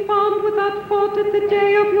 and be found without fault at the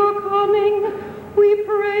day of your coming, we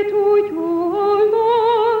pray to you, O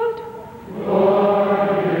Lord.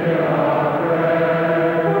 Lord, hear our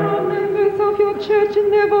prayer. For all members of your church in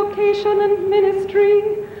their vocation and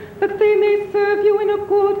ministry, that they may serve you in a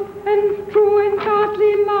good and true and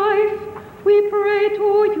godly life, we pray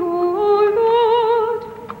to you, O Lord.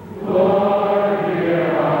 Lord,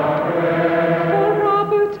 hear our prayer. For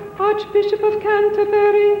Robert, Archbishop of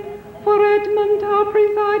Canterbury, for Edmund, our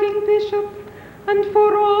presiding bishop, and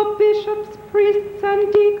for all bishops, priests,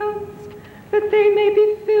 and deacons, that they may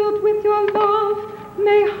be filled with your love,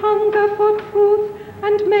 may hunger for truth,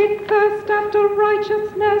 and may thirst after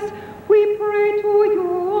righteousness, we pray to you,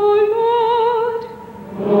 O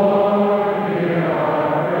Lord. Lord, hear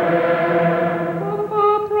our prayer. For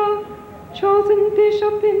Barbara, chosen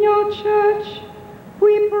bishop in your church,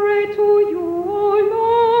 we pray to you, O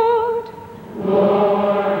Lord.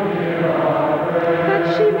 Lord, hear our prayer. That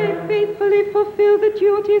she may faithfully fulfill the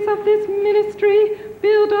duties of this ministry,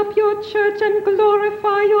 build up your church, and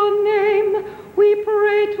glorify your name, we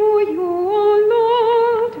pray to you, O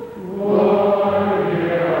Lord. Lord,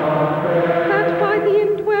 hear our prayer. That by the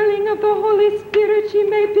indwelling of the Holy Spirit which ye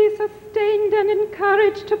may be sustained and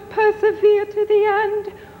encouraged to persevere to the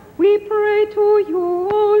end, we pray to you,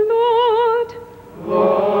 O Lord.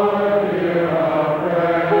 Lord, hear our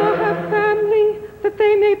prayer. For her family, that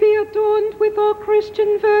they may be adorned with all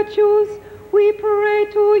Christian virtues, we pray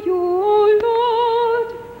to you, O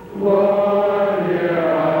Lord. Lord, hear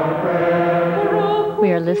our prayer.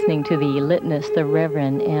 We are listening to the litanist, the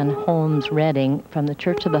Reverend Ann Holmes Redding from the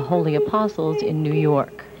Church of the Holy Apostles in New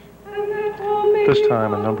York. At this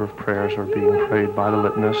time, a number of prayers are being prayed by the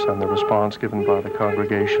litanist and the response given by the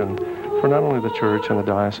congregation for not only the church and the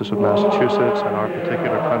Diocese of Massachusetts and our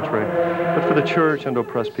particular country, but for the church and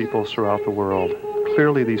oppressed peoples throughout the world.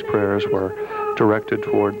 Clearly, these prayers were directed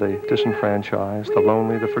toward the disenfranchised, the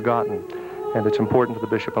lonely, the forgotten. And it's important to the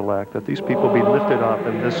bishop-elect that these people be lifted up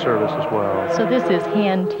in this service as well. So this is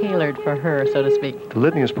hand-tailored for her, so to speak. The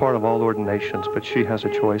litany is part of all ordinations, but she has a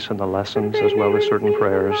choice in the lessons as well as certain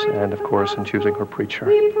prayers, and of course in choosing her preacher.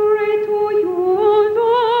 We pray to you,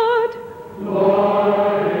 O Lord.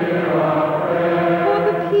 Lord, hear our prayer. For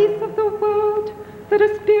the peace of the world, that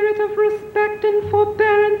a spirit of respect and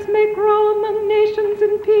forbearance may grow among nations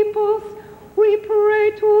and peoples, we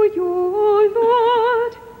pray to you, O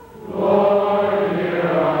Lord. Lord, hear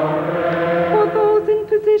our prayer. For those in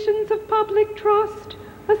positions of public trust,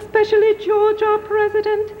 especially George, our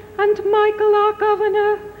President, and Michael, our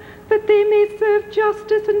Governor, that they may serve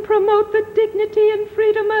justice and promote the dignity and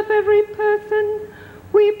freedom of every person,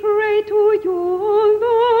 we pray to you, O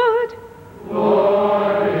Lord.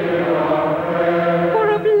 Lord, hear our prayer. For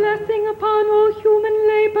a blessing upon all human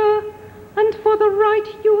labor, and for the right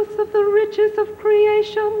use of the riches of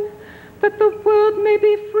creation, that the world may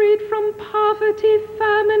be freed from poverty,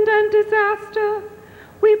 famine, and disaster,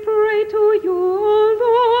 we pray to you, O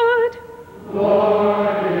Lord.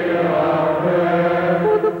 Lord, hear our prayer.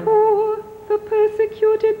 For the poor, the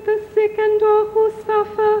persecuted, the sick, and all who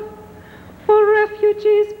suffer, for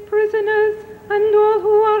refugees, prisoners, and all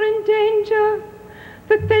who are in danger,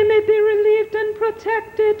 that they may be relieved and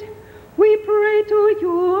protected, we pray to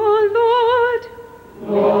you, O Lord.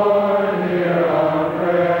 Lord, hear our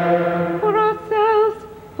prayer. For ourselves,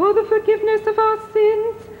 for the forgiveness of our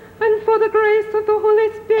sins, and for the grace of the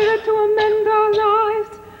Holy Spirit to amend our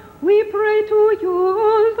lives, we pray to you,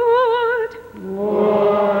 O Lord.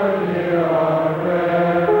 Lord, hear our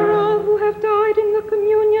prayer. For all who have died in the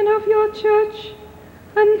communion of your church,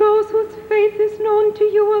 and those whose faith is known to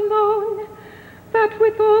you alone, that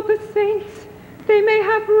with all the saints they may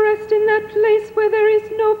have rest in that place where there is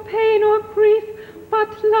no pain or grief, but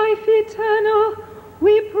life eternal,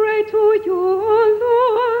 we pray to you, O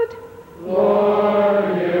Lord.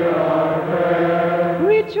 Lord, hear our prayer.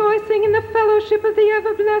 Rejoicing in the fellowship of the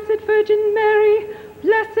ever-blessed Virgin Mary,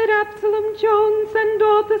 blessed Absalom Jones, and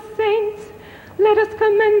all the saints, let us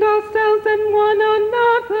commend ourselves and one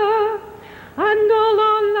another, and all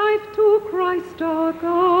our life to Christ our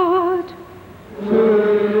God. To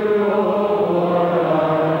you, O Lord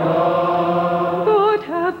our God. Lord,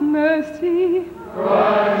 have mercy.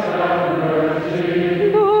 Christ, have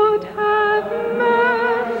mercy. Lord, have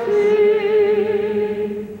mercy.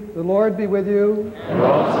 The Lord be with you. And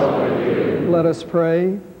also with you. Let us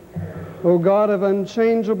pray. O God of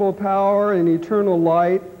unchangeable power and eternal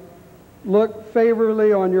light, look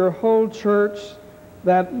favorably on your whole church,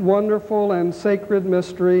 that wonderful and sacred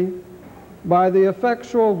mystery. By the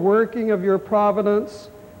effectual working of your providence,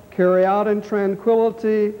 carry out in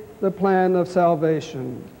tranquility the plan of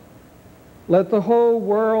salvation. Let the whole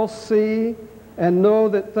world see and know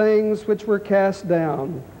that things which were cast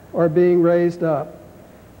down are being raised up,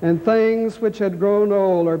 and things which had grown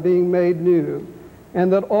old are being made new,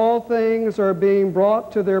 and that all things are being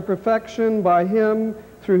brought to their perfection by him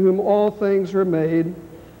through whom all things are made,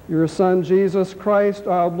 your Son Jesus Christ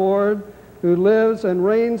our Lord, who lives and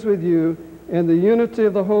reigns with you in the unity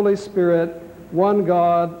of the Holy Spirit, one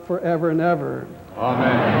God, forever and ever.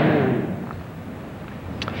 Amen. Amen.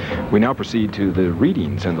 We now proceed to the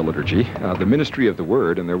readings in the liturgy, the ministry of the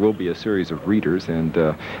Word, and there will be a series of readers, and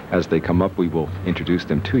as they come up, we will introduce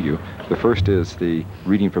them to you. The first is the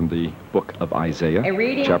reading from the book of Isaiah,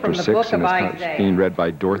 chapter 6, and it's being read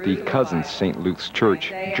by Dorothy Cousins, St. Luke's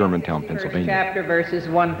Church, Germantown, Pennsylvania. Chapter verses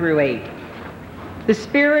 1 through 8. The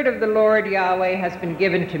Spirit of the Lord Yahweh has been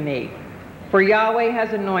given to me, for Yahweh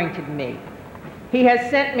has anointed me. He has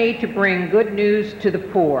sent me to bring good news to the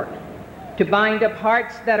poor, to bind up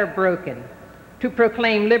hearts that are broken, to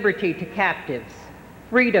proclaim liberty to captives,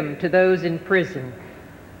 freedom to those in prison,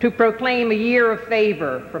 to proclaim a year of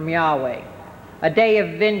favor from Yahweh, a day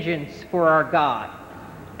of vengeance for our God,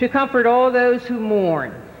 to comfort all those who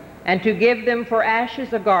mourn, and to give them for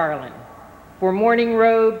ashes a garland, for mourning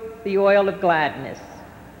robe the oil of gladness,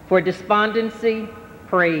 for despondency,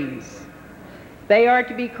 praise. They are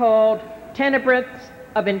to be called terebinths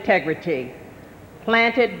of integrity,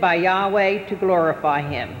 planted by Yahweh to glorify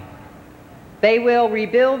him. They will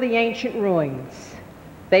rebuild the ancient ruins.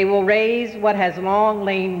 They will raise what has long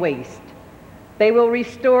lain waste. They will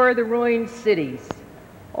restore the ruined cities,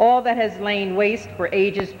 all that has lain waste for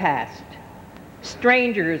ages past.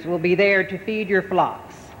 Strangers will be there to feed your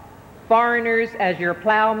flocks, foreigners as your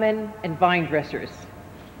plowmen and vine dressers.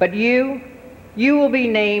 But you will be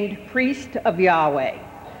named priest of Yahweh.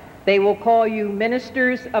 They will call you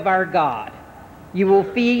ministers of our God. You will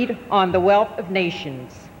feed on the wealth of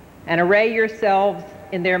nations and array yourselves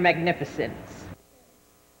in their magnificence.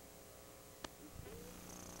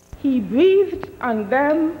 He breathed on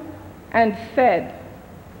them and said,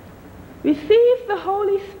 "Receive the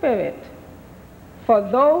Holy Spirit. For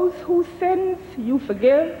those whose sins you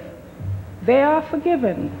forgive, they are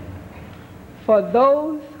forgiven. For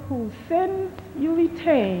those whose sins you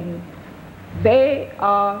retain, they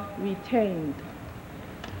are retained."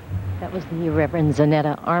 That was the Reverend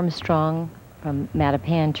Zanetta Armstrong from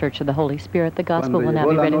Mattapan Church of the Holy Spirit. The gospel will now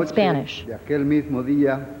be read in Spanish. De aquel mismo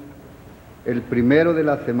día, el primero de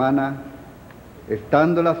la semana,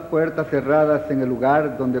 estando las puertas cerradas en el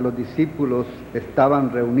lugar donde los discípulos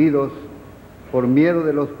estaban reunidos por miedo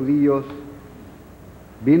de los judíos,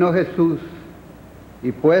 vino Jesús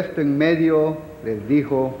y puesto en medio les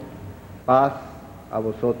dijo, paz a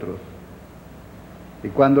vosotros. Y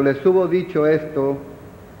cuando les hubo dicho esto,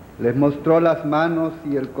 les mostró las manos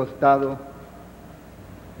y el costado,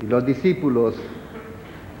 y los discípulos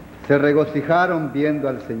se regocijaron viendo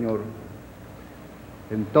al Señor.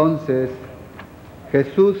 Entonces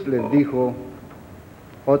Jesús les dijo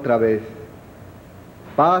otra vez,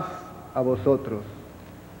 paz a vosotros.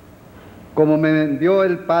 Como me envió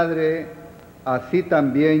el Padre, así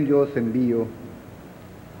también yo os envío.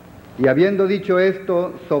 Y habiendo dicho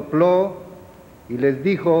esto, sopló y les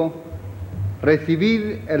dijo,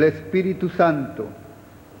 recibid el Espíritu Santo.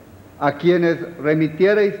 A quienes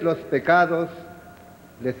remitiereis los pecados,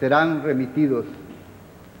 les serán remitidos.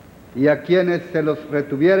 Y a quienes se los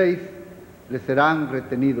retuviereis, les serán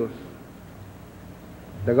retenidos.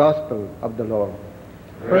 The Gospel of the Lord.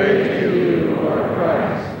 Praise to you, Lord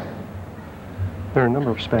Christ. There are a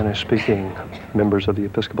number of Spanish-speaking members of the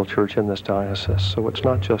Episcopal Church in this diocese, so it's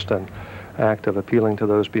not just an act of appealing to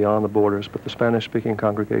those beyond the borders, but the Spanish-speaking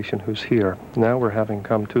congregation who's here. Now we're having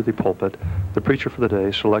come to the pulpit, the preacher for the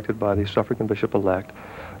day, selected by the suffragan bishop-elect,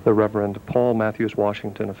 the Reverend Paul Matthews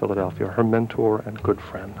Washington of Philadelphia, her mentor and good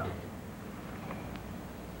friend.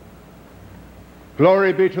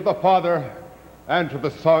 Glory be to the Father, and to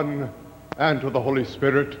the Son, and to the Holy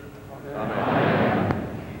Spirit. Amen.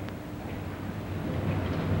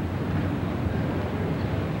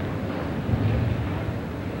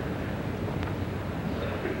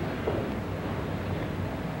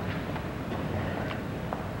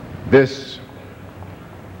 This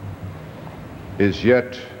is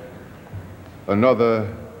yet another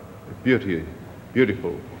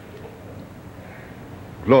beautiful,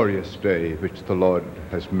 glorious day which the Lord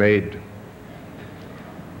has made.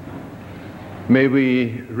 May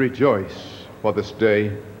we rejoice for this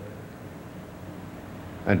day,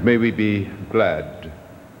 and may we be glad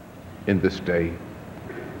in this day.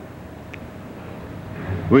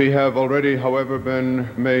 We have already, however, been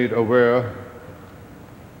made aware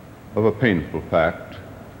of a painful fact,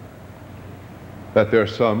 that there are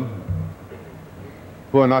some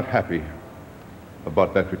who are not happy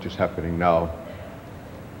about that which is happening now.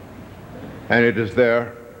 And it is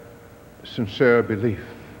their sincere belief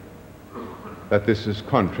that this is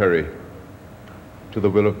contrary to the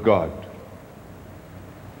will of God.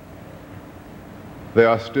 They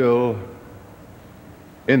are still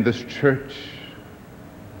in this church,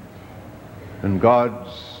 and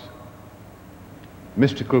God's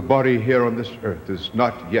mystical body here on this earth is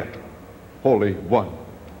not yet wholly one.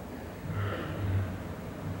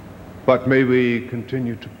 But may we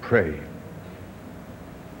continue to pray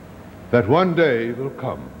that one day will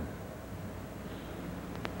come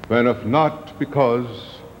when, if not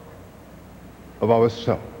because of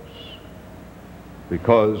ourselves,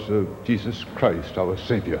 because of Jesus Christ, our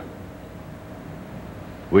Savior,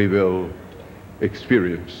 we will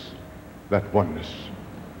experience that oneness.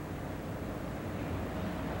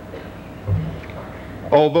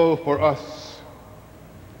 Although for us,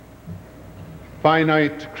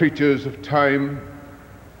 finite creatures of time,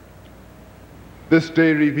 this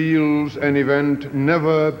day reveals an event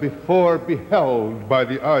never before beheld by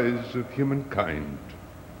the eyes of humankind.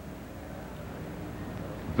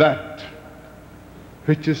 That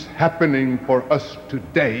which is happening for us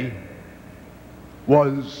today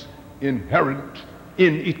was inherent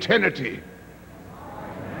in eternity.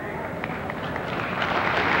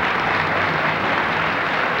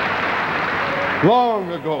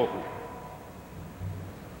 Long ago,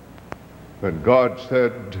 when God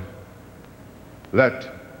said,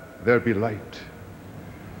 "Let there be light,"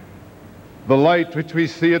 the light which we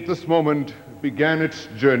see at this moment began its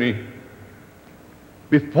journey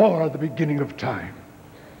before the beginning of time.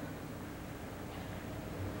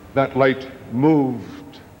 That light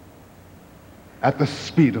moved at the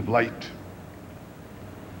speed of light,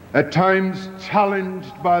 at times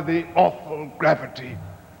challenged by the awful gravity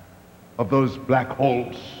of those black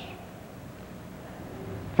holes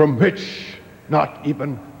from which not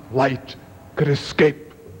even light could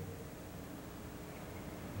escape.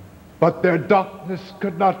 But their darkness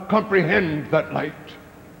could not comprehend that light.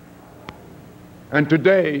 And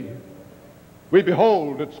today, we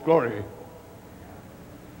behold its glory,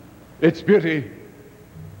 its beauty,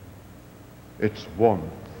 its warmth,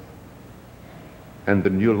 and the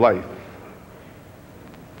new life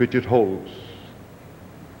which it holds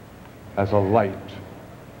as a light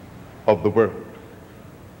of the world.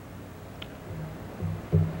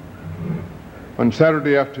 On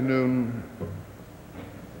Saturday afternoon,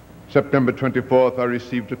 September 24th, I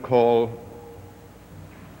received a call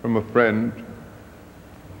from a friend,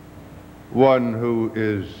 one who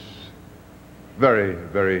is very,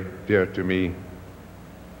 very dear to me.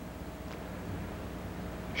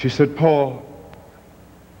 She said, "Paul,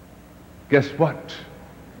 guess what?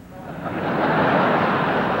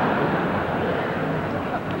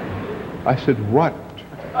 I said, "What?"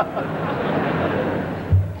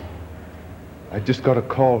 "I just got a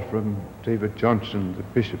call from David Johnson, the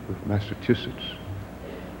Bishop of Massachusetts.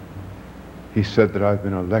 He said that I've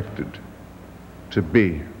been elected to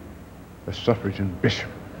be a suffragan bishop."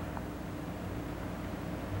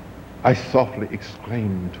 I softly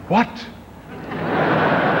exclaimed, "What?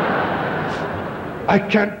 I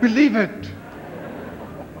can't believe it."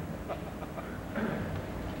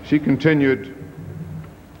 She continued,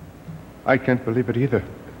 "I can't believe it either.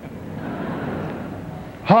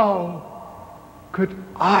 How could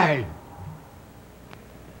I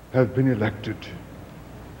have been elected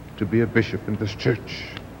to be a bishop in this church?"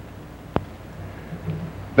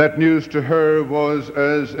 That news to her was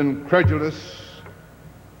as incredulous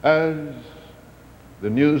as the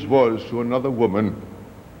news was to another woman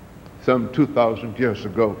some 2,000 years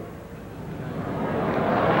ago,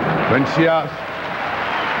 when she asked,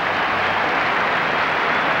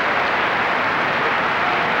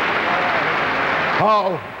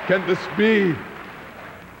 "How can this be,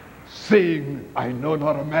 seeing I know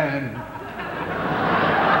not a man?"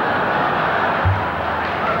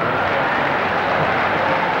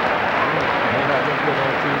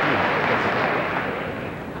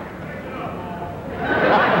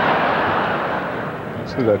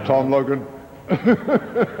 See that, Tom Logan?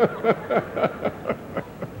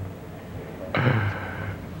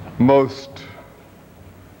 Most,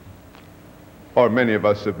 or many of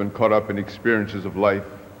us, have been caught up in experiences of life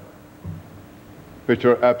which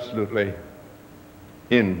are absolutely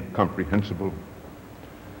incomprehensible.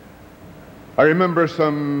 I remember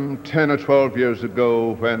some 10 or 12 years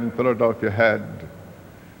ago when Philadelphia had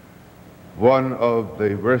one of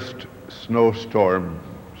the worst snowstorms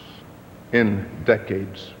in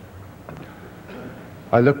decades.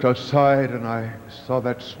 I looked outside and I saw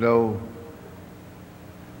that snow,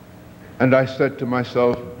 and I said to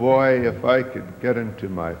myself, "Boy, if I could get into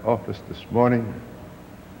my office this morning,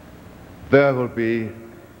 there will be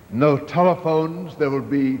no telephones, there will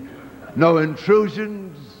be no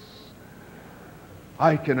intrusions.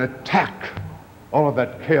 I can attack all of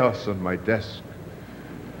that chaos on my desk,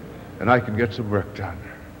 and I can get some work done."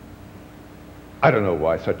 I don't know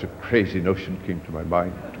why such a crazy notion came to my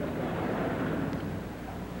mind.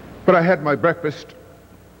 But I had my breakfast,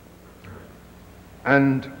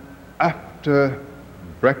 and after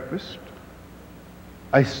breakfast,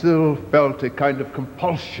 I still felt a kind of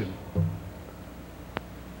compulsion.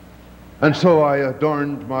 And so I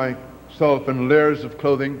adorned myself in layers of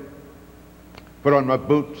clothing, put on my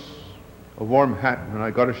boots, a warm hat, and I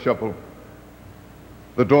got a shovel.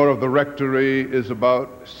 The door of the rectory is about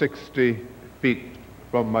 60 feet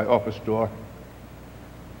from my office door.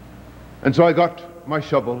 And so I got my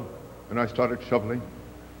shovel and I started shoveling.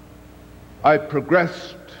 I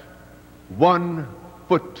progressed 1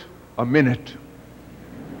 foot a minute.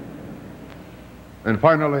 And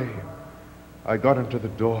finally, I got into the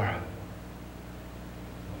door.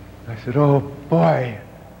 I said, "Oh boy,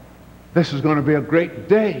 this is going to be a great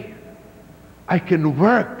day. I can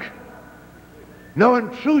work." No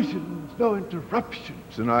intrusions, no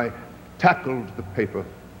interruptions. And I tackled the paper.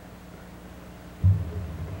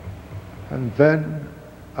 And then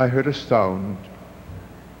I heard a sound.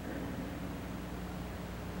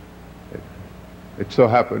 It so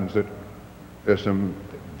happens that there's some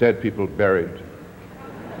dead people buried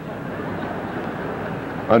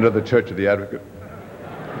under the Church of the Advocate.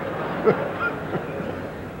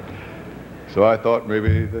 So I thought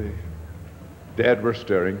maybe the dead were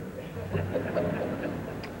stirring.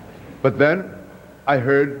 But then I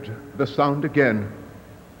heard the sound again.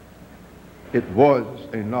 It was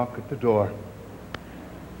a knock at the door.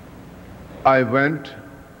 I went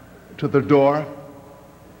to the door,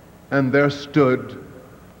 and there stood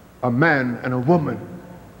a man and a woman.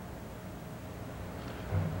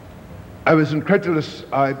 I was incredulous.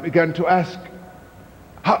 I began to ask,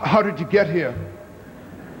 how did you get here?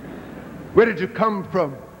 Where did you come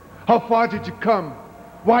from? How far did you come?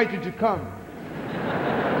 Why did you come?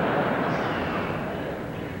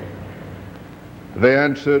 They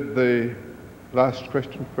answered the last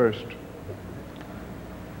question first.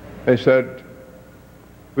 They said,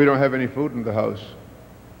 we don't have any food in the house.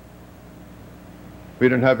 We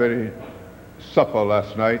didn't have any supper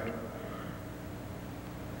last night.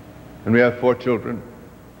 And we have 4 children.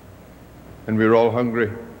 And we were all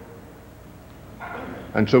hungry.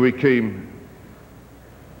 And so we came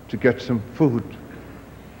to get some food.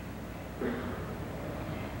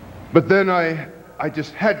 But then I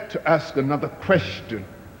just had to ask another question.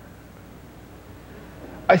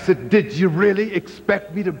 I said, did you really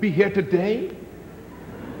expect me to be here today?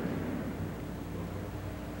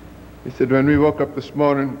 He said, when we woke up this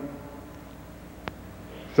morning,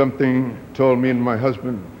 something told me and my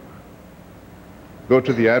husband, go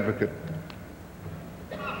to the Advocate.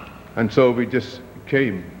 And so we just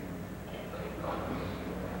came.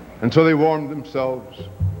 And so they warmed themselves.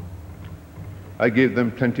 I gave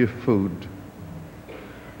them plenty of food.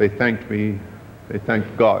 They thanked me, they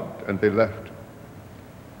thanked God, and they left.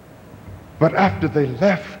 But after they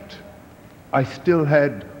left, I still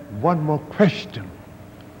had one more question.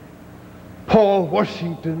 Paul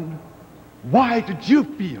Washington, why did you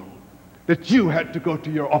feel that you had to go to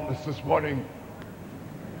your office this morning?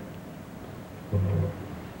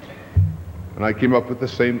 And I came up with the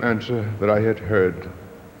same answer that I had heard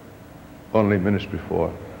only minutes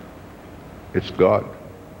before. It's God.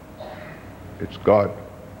 It's God.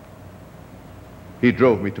 He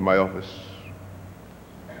drove me to my office,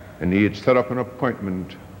 and he had set up an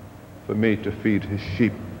appointment for me to feed his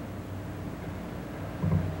sheep.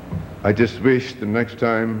 I just wish the next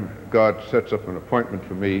time God sets up an appointment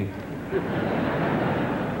for me,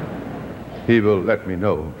 he will let me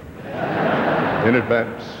know in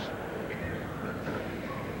advance.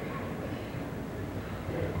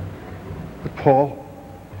 But Paul,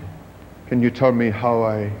 can you tell me how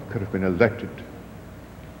I could have been elected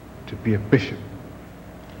to be a bishop?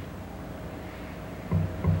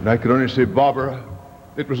 And I could only say, Barbara,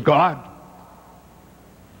 it was God.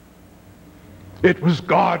 It was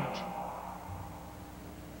God.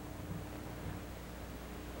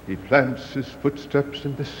 He plants his footsteps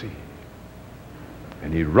in the sea,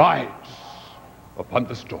 and he rides upon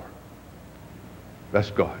the storm. That's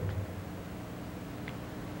God.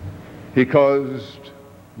 He caused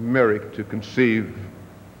Mary to conceive.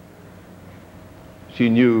 She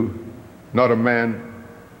knew not a man.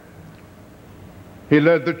 He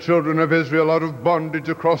led the children of Israel out of bondage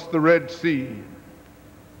across the Red Sea.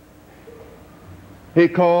 He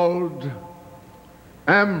called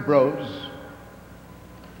Ambrose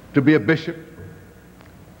to be a bishop.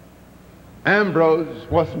 Ambrose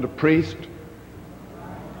wasn't a priest.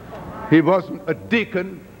 He wasn't a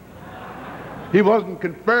deacon. He wasn't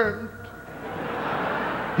confirmed.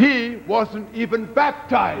 He wasn't even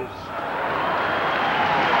baptized.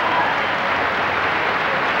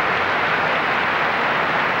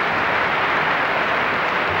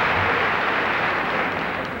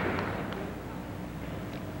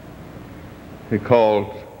 He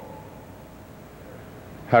called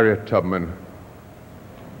Harriet Tubman.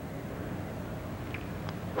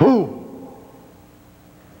 Who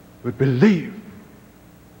would believe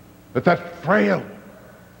that that frail,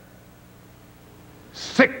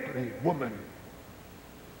 sickly woman,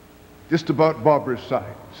 just about Barbara's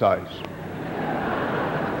size,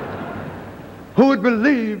 who would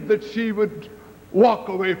believe that she would walk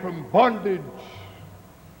away from bondage,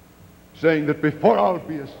 saying that before I'll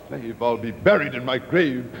be a slave, I'll be buried in my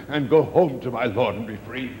grave and go home to my Lord and be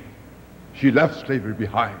free? She left slavery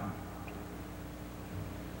behind.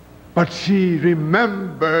 But she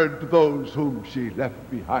remembered those whom she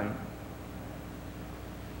left behind.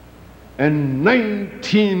 And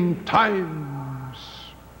 19 times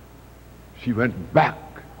she went back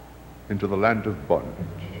into the land of bondage.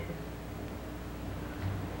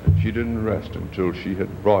 And she didn't rest until she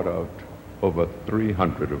had brought out over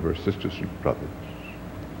 300 of her sisters and brothers.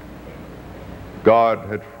 God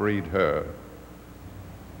had freed her,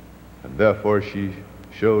 and therefore she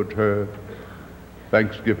showed her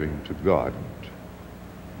thanksgiving to God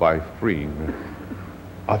by freeing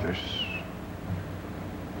others.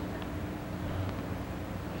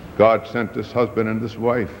 God sent this husband and this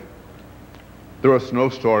wife through a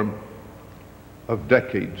snowstorm of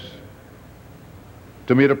decades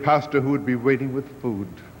to meet a pastor who would be waiting with food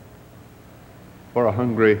for a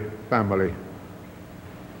hungry family.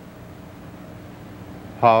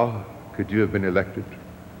 How could you have been elected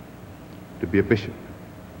to be a bishop?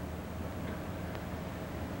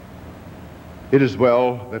 It is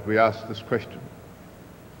well that we ask this question,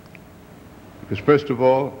 because first of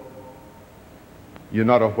all, you're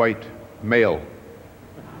not a white male.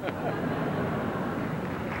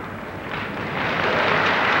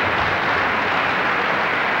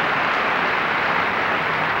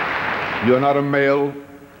 You're not a male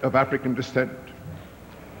of African descent,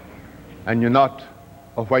 and you're not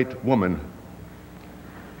a white woman,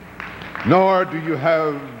 nor do you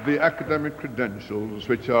have the academic credentials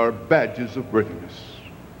which are badges of worthiness.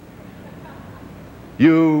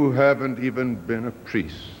 You haven't even been a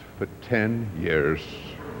priest for 10 years.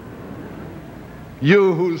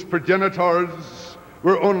 You whose progenitors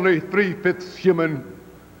were only 3/5 human,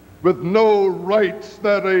 with no rights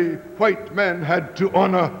that a white man had to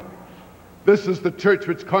honor. This is the church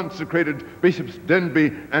which consecrated Bishops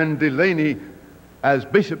Denby and Delaney as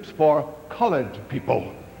bishops for colored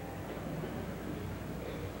people.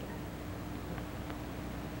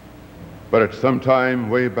 But at some time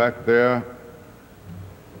way back there,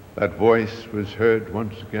 that voice was heard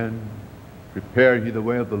once again, "Prepare ye the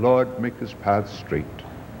way of the Lord, make his paths straight."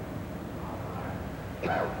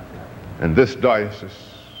 And this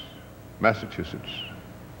diocese, Massachusetts,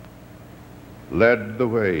 led the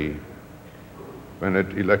way when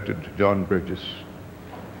it elected John Burgess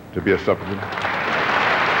to be a suffragan.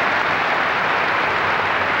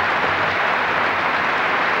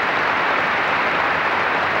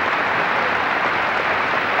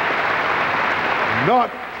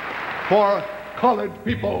 Not for colored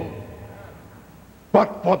people,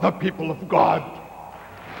 but for the people of God.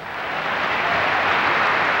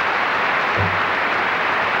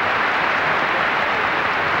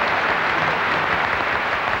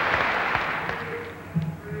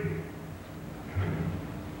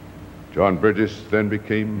 John Burgess then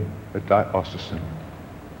became a diocesan.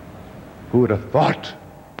 Who would have thought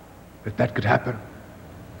that that could happen?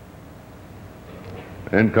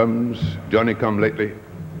 Then comes Johnny Come Lately.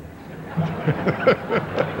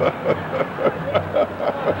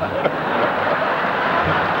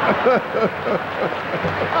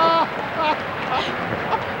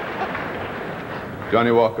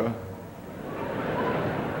 Johnny Walker,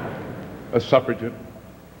 a suffragette,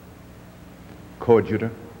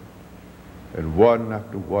 coadjutor, and one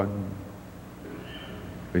after one,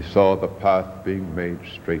 we saw the path being made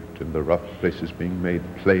straight and the rough places being made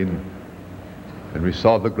plain, and we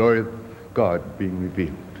saw the glory of God being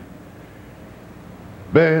revealed.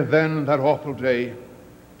 Then that awful day,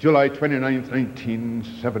 July 29th,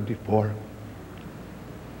 1974,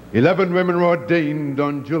 11 women were ordained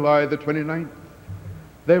on July the 29th.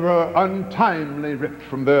 They were untimely ripped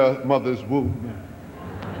from their mother's womb.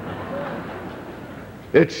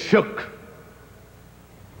 It shook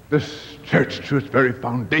this church to its very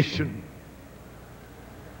foundation.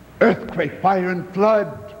 Earthquake, fire, and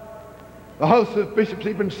flood. The House of Bishops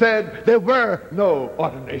even said there were no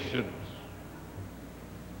ordinations.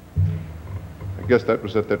 I guess that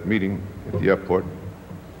was at that meeting at the airport.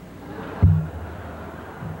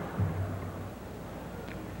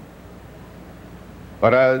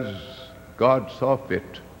 But as God saw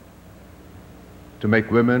fit to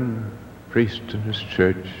make women priests in his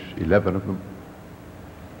church, 11 of them.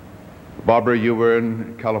 Barbara, you were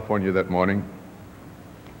in California that morning.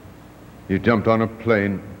 You jumped on a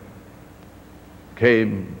plane,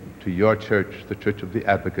 came to your church, the Church of the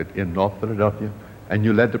Advocate in North Philadelphia, and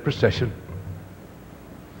you led the procession.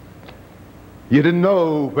 You didn't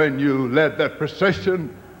know when you led that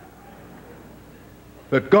procession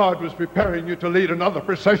that God was preparing you to lead another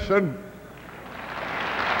procession.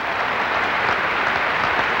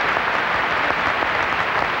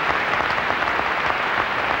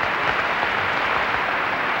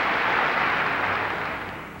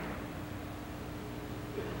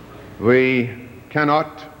 We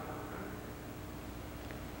cannot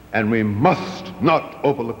and we must not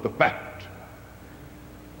overlook the fact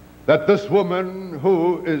that this woman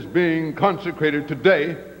who is being consecrated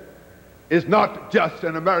today is not just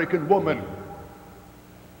an American woman.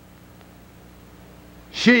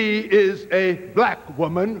 She is a black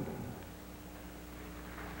woman,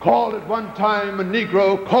 called at one time a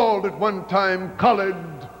Negro, called at one time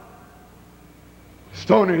colored.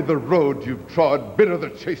 Stony the road you've trod, bitter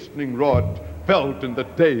the chastening rod, felt in the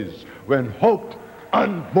days when hope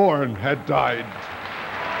unborn had died.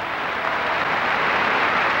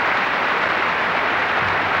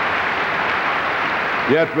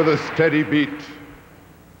 Yet with a steady beat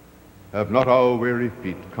have not our weary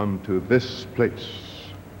feet come to this place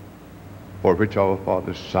for which our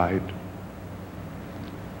fathers sighed.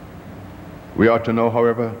 We ought to know,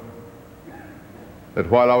 however, that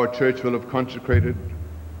while our church will have consecrated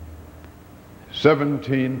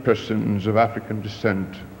 17 persons of African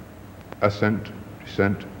descent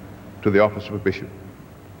to the office of a bishop,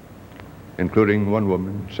 including one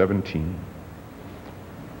woman, 17,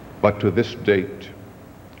 but to this date,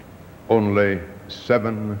 only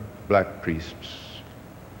 7 black priests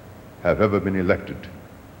have ever been elected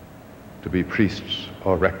to be priests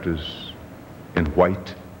or rectors in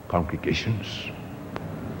white congregations.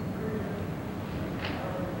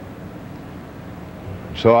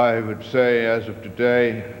 So I would say, as of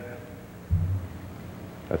today,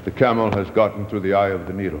 that the camel has gotten through the eye of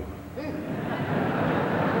the needle.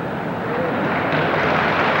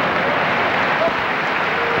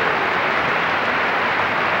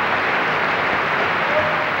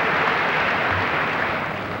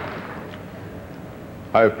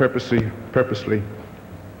 I have purposely,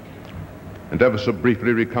 and ever so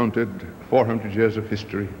briefly recounted 400 years of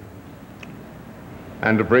history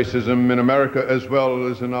and of racism in America as well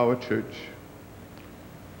as in our church,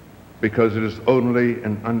 because it is only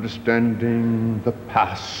in understanding the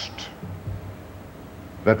past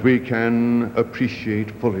that we can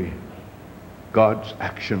appreciate fully God's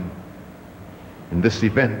action in this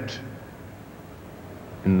event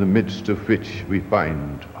in the midst of which we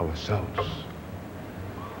find ourselves.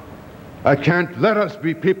 I can't let us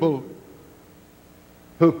be people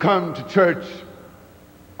who come to church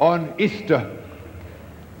on Easter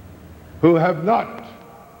who have not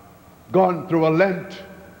gone through a Lent.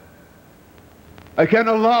 I can't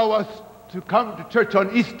allow us to come to church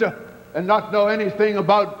on Easter and not know anything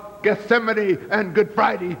about Gethsemane and Good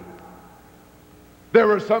Friday. There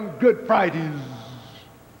were some Good Fridays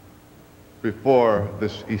before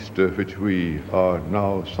this Easter which we are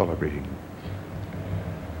now celebrating.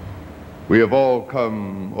 We have all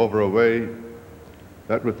come over a way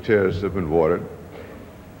that with tears have been watered.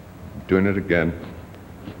 I'm doing it again.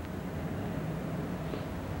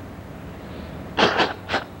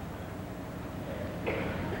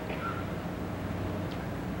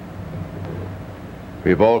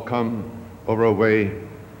 We've all come over a way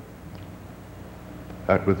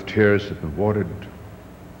that with tears have been watered,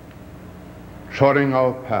 treading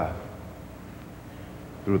our path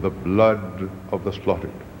through the blood of the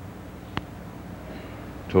slaughtered,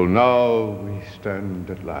 till now we stand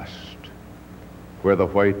at last where the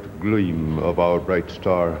white gleam of our bright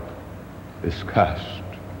star is cast.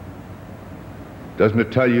 Doesn't it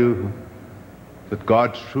tell you that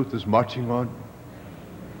God's truth is marching on?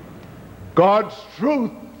 God's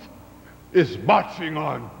truth is marching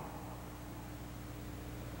on.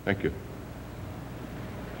 Thank you.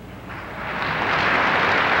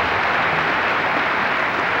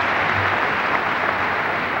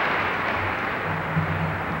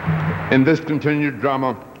 In this continued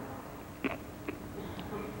drama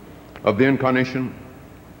of the Incarnation,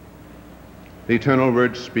 the Eternal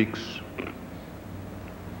Word speaks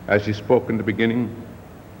as he spoke in the beginning.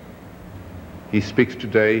 He speaks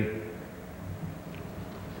today.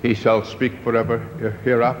 He shall speak forever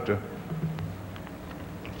hereafter.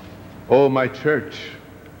 O my church,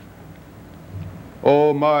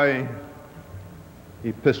 O my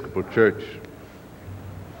Episcopal Church,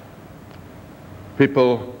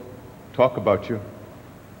 people talk about you.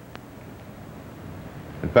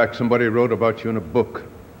 In fact, somebody wrote about you in a book,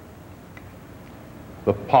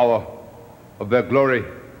 the power of their glory,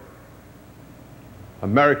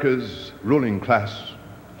 America's ruling class,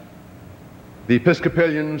 the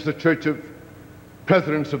Episcopalians, the church of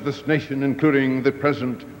presidents of this nation, including the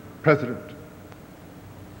present president.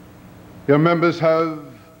 Your members have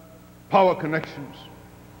power connections.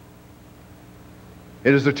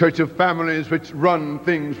 It is the church of families which run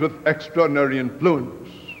things with extraordinary influence.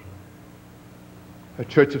 A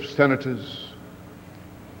church of senators,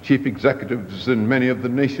 chief executives in many of the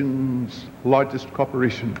nation's largest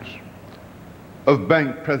corporations, of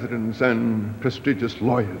bank presidents and prestigious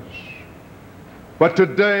lawyers. But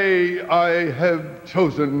today I have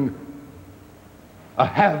chosen a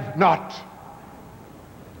have-not.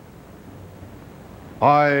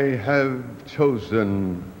 I have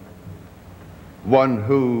chosen one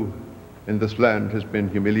who in this land has been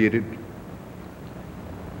humiliated.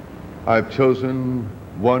 I've chosen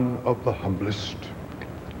one of the humblest.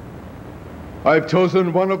 I've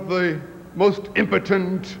chosen one of the most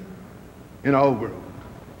impotent in our world.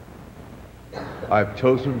 I've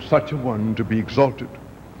chosen such a one to be exalted.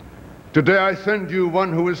 Today I send you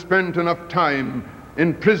one who has spent enough time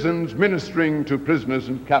in prisons ministering to prisoners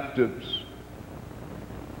and captives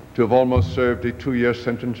to have almost served a 2-year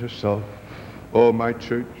sentence herself. Oh, my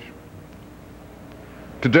church.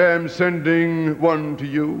 Today I'm sending one to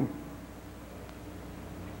you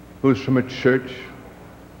who's from a church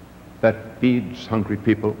that feeds hungry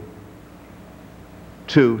people,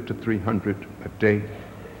 200 to 300 a day.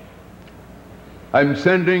 I'm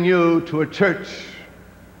sending you to a church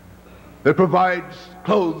that provides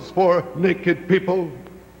clothes for naked people,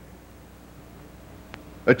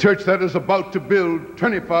 a church that is about to build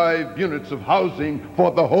 25 units of housing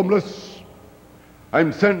for the homeless.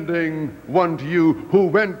 I'm sending one to you who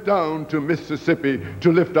went down to Mississippi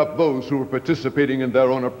to lift up those who were participating in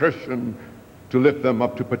their own oppression, to lift them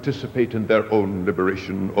up to participate in their own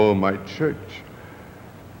liberation. Oh, my church.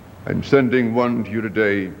 I'm sending one to you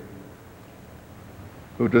today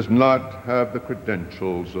who does not have the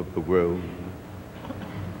credentials of the world,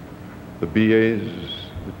 the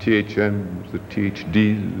BAs, the THMs, the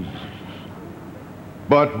THDs,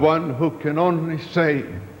 but one who can only say,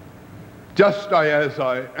 just as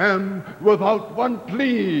I am, without one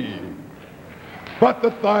plea, but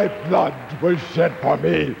that thy blood was shed for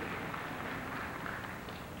me.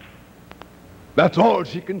 That's all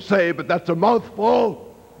she can say, but that's a mouthful.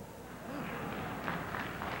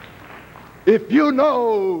 If you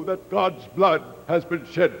know that God's blood has been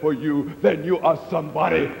shed for you, then you are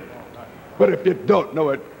somebody. But if you don't know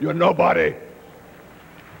it, you're nobody.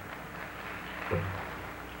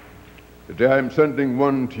 Today I'm sending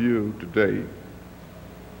one to you today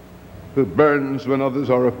who burns when others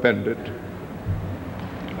are offended.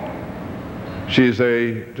 She is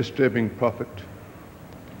a disturbing prophet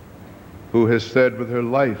who has said with her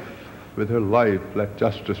life, let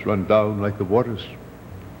justice run down like the waters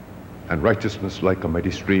and righteousness like a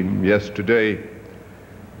mighty stream. Yes, today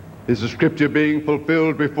is the scripture being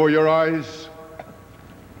fulfilled before your eyes.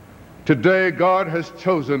 Today God has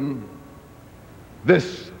chosen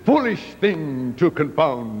this foolish thing to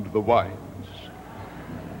confound the wise.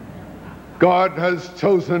 God has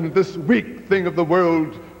chosen this weak thing of the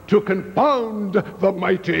world to confound the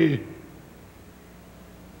mighty.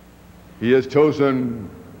 He has chosen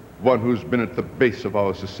one who's been at the base of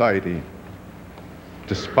our society,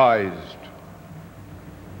 despised.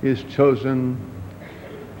 He has chosen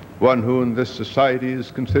one who in this society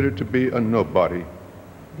is considered to be a nobody,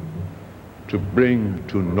 to bring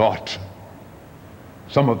to naught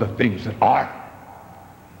some of the things that are.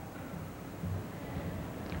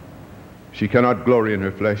 She cannot glory in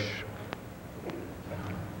her flesh.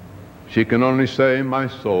 She can only say, my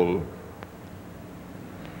soul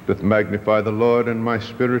doth magnify the Lord, and my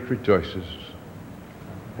spirit rejoices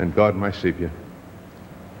in God my Savior.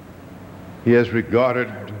 He has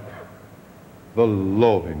regarded the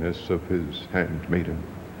lowliness of his handmaiden,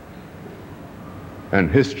 and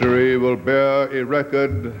history will bear a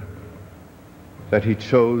record that he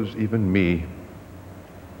chose even me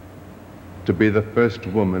to be the first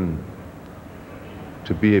woman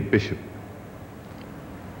to be a bishop,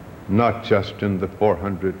 not just in the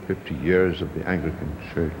 450 years of the Anglican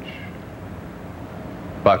Church,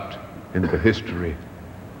 but in the history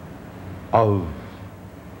of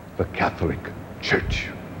the Catholic Church.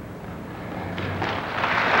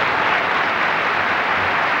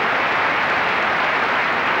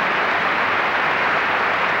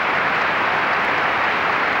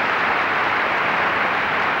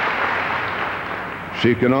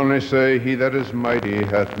 She can only say, he that is mighty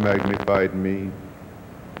hath magnified me.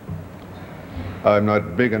 I'm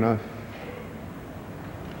not big enough.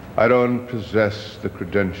 I don't possess the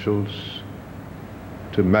credentials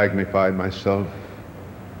to magnify myself.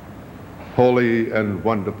 Holy and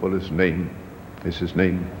wonderful is his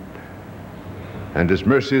name. And his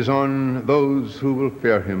mercy is on those who will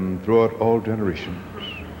fear him throughout all generations.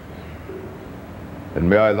 And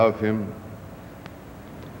may I love him,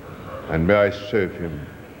 and may I serve him,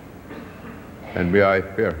 and may I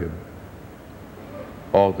fear him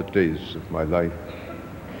all the days of my life.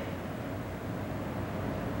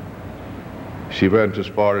 She went as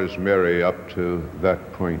far as Mary up to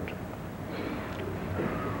that point.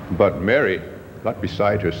 But Mary got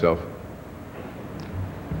beside herself.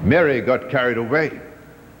 Mary got carried away.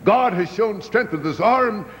 God has shown strength with his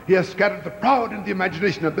arm. He has scattered the proud in the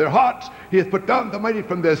imagination of their hearts. He has put down the mighty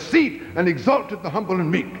from their seat and exalted the humble and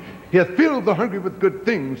meek. He hath filled the hungry with good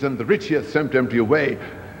things, and the rich he hath sent empty away.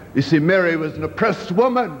 You see, Mary was an oppressed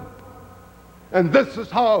woman. And this is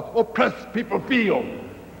how oppressed people feel.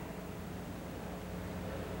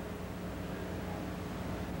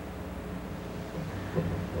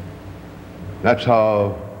 That's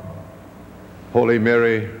how Holy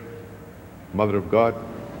Mary, Mother of God,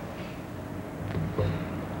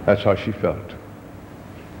 that's how she felt.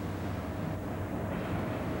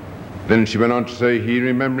 Then she went on to say, he,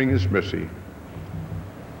 remembering his mercy,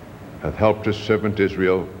 hath helped his servant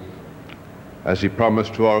Israel, as he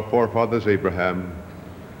promised to our forefathers Abraham,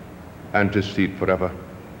 and his seed forever.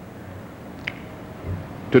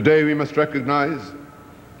 Today we must recognize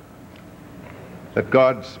that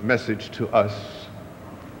God's message to us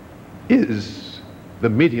is the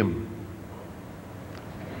medium.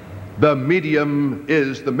 The medium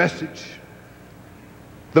is the message.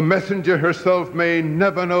 The messenger herself may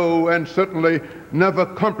never know and certainly never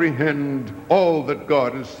comprehend all that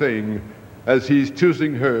God is saying, as he's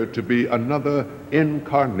choosing her to be another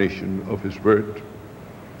incarnation of his word.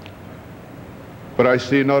 But I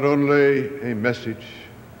see not only a message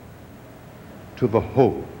to the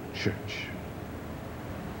whole church,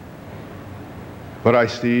 but I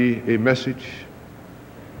see a message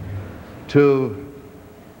to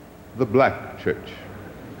the black church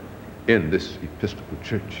in this Episcopal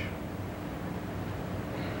Church.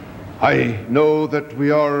 I know that we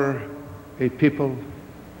are a people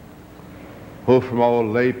who, from all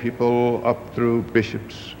lay people up through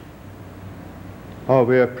bishops,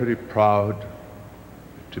 we are pretty proud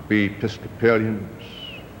to be Episcopalians.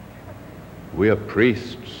 We are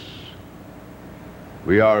priests.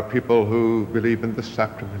 We are people who believe in the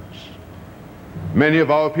sacraments. Many of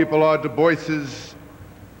our people are Du Bois's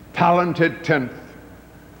talented 10th,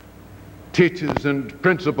 teachers and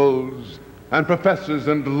principals and professors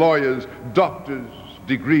and lawyers, doctors,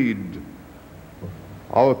 degreed.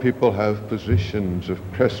 Our people have positions of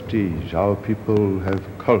prestige. Our people have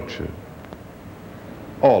culture,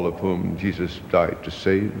 all of whom Jesus died to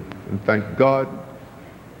save. And thank God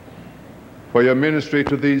for your ministry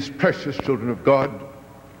to these precious children of God.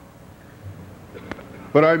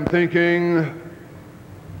 But I'm thinking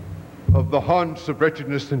of the haunts of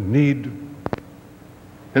wretchedness and need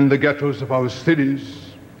in the ghettos of our cities.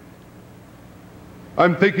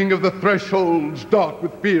 I'm thinking of the thresholds dark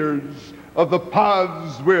with fears, of the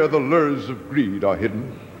paths where the lures of greed are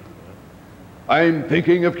hidden. I'm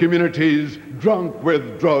thinking of communities drunk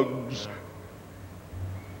with drugs,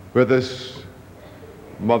 where this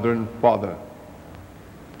mother and father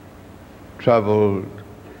traveled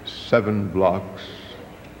 7 blocks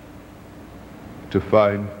to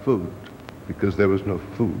find food because there was no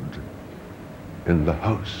food in the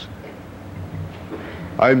house.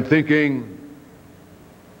 I'm thinking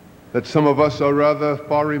that some of us are rather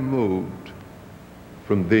far removed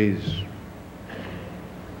from these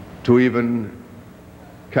to even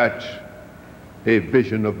catch a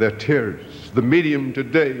vision of their tears. The medium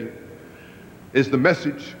today is the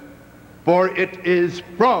message, for it is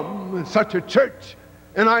from such a church,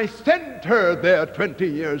 and I sent her there 20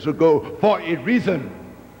 years ago for a reason.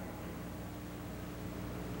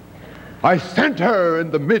 I sent her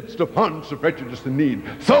in the midst of haunts of wretchedness and need,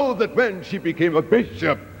 so that when she became a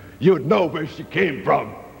bishop, you would know where she came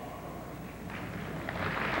from.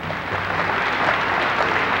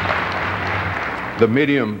 The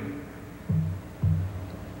medium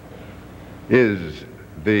is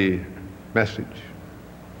the message.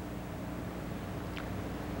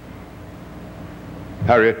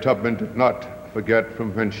 Harriet Tubman did not forget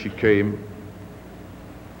from whence she came.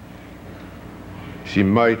 She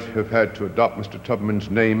might have had to adopt Mr. Tubman's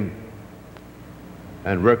name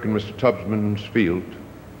and work in Mr. Tubman's field,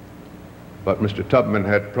 but Mr. Tubman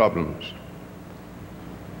had problems.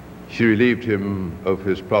 She relieved him of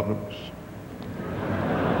his problems.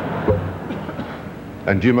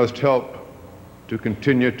 And you must help to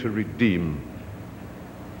continue to redeem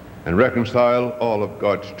and reconcile all of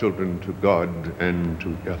God's children to God and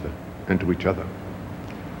to each other.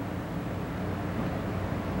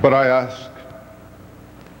 But I ask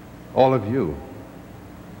all of you,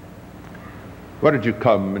 what did you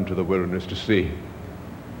come into the wilderness to see?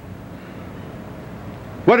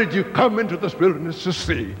 What did you come into this wilderness to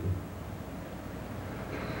see?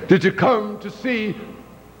 Did you come to see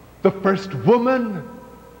the first woman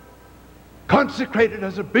consecrated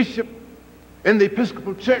as a bishop in the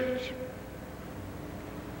Episcopal Church?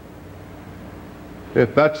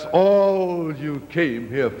 If that's all you came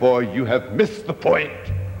here for, you have missed the point.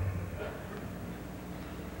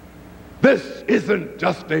 This isn't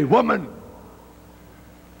just a woman,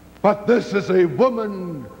 but this is a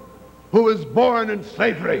woman who was born in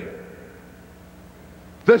slavery.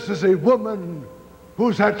 This is a woman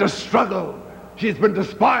who's had to struggle. She's been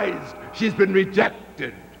despised. She's been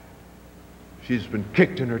rejected. She's been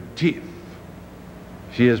kicked in her teeth.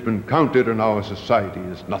 She has been counted in our society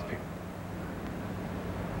as nothing.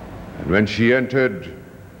 And when she entered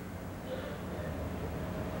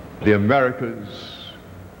the Americas,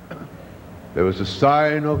 there was a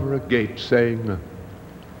sign over a gate saying,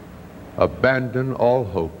 "Abandon all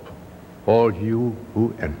hope, all you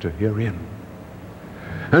who enter herein."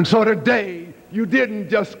 And so today, you didn't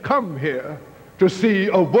just come here to see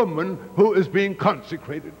a woman who is being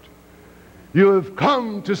consecrated. You have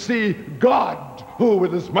come to see God, who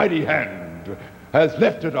with his mighty hand has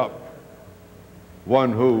lifted up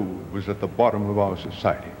one who was at the bottom of our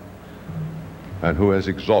society and who has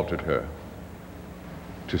exalted her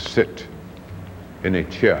to sit in a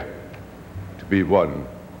chair to be one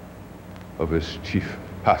of his chief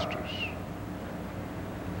pastors.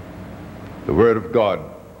 The Word of God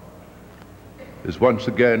is once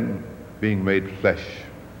again being made flesh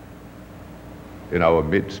in our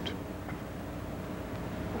midst.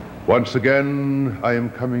 Once again, I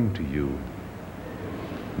am coming to you.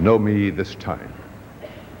 Know me this time.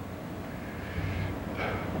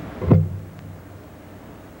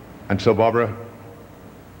 And so, Barbara,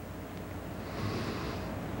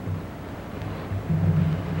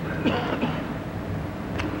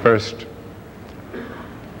 first,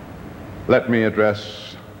 let me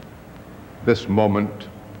address this moment,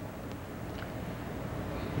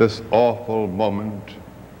 this awful moment,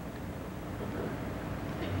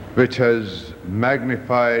 which has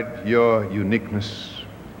magnified your uniqueness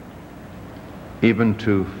even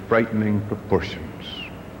to frightening proportions.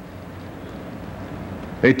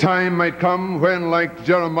 A time might come when, like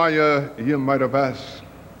Jeremiah, you might have asked,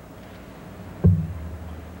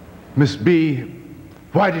 "Miss B,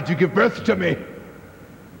 why did you give birth to me?"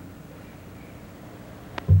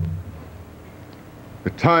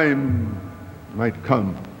 The time might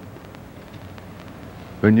come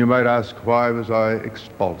when you might ask, why was I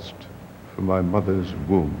expulsed from my mother's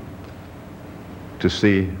womb to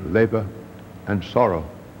see labor and sorrow?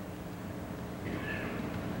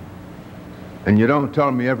 And you don't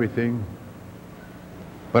tell me everything,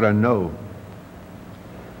 but I know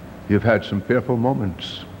you've had some fearful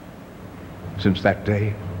moments since that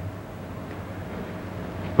day.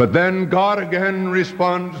 But then God again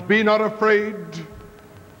responds, "Be not afraid.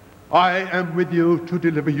 I am with you to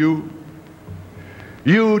deliver you.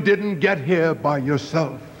 You didn't get here by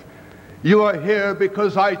yourself. You are here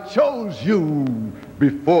because I chose you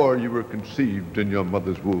before you were conceived in your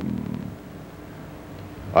mother's womb.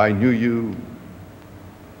 I knew you,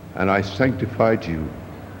 and I sanctified you.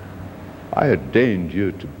 I ordained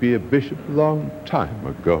you to be a bishop a long time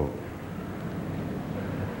ago."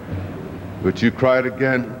 But you cried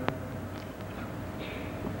again,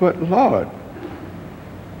 "But Lord,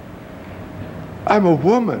 I'm a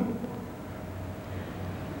woman.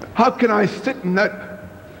 How can I sit in that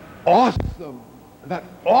awesome, that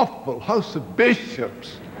awful House of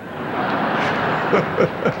Bishops?"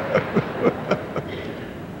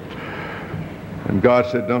 And God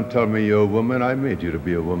said, "Don't tell me you're a woman. I made you to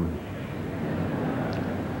be a woman.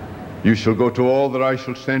 You shall go to all that I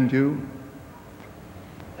shall send you,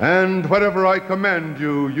 and whatever I command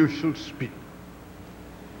you, you shall speak.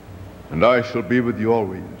 And I shall be with you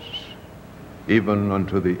always, even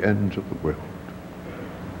unto the ends of the world."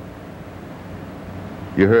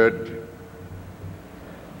 You heard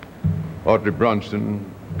Audrey Bronson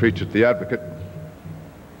preach at the Advocate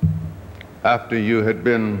after you had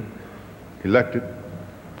been elected,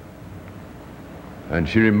 and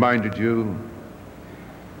she reminded you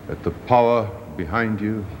that the power behind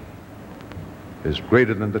you is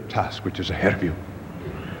greater than the task which is ahead of you.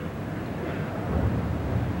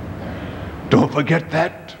 Don't forget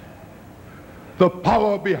that. The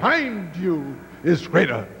power behind you is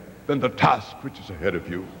greater than the task which is ahead of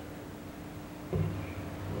you.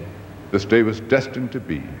 This day was destined to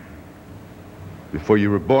be before you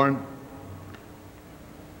were born.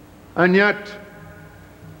 And yet,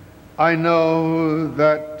 I know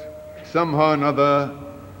that somehow or another,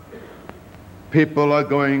 people are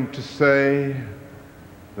going to say,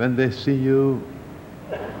 when they see you,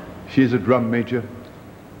 "She's a drum major.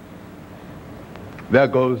 There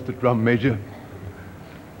goes the drum major."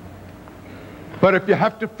 But if you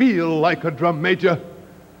have to feel like a drum major,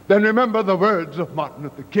 then remember the words of Martin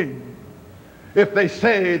Luther King. If they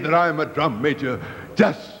say that I'm a drum major,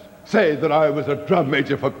 just say that I was a drum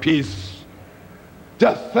major for peace.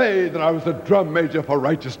 Just say that I was a drum major for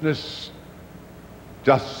righteousness.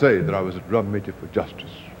 just say that I was a drum major for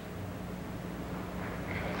justice.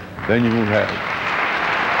 Then you won't have.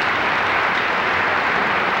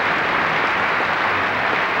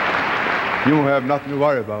 You won't have nothing to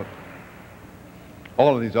worry about.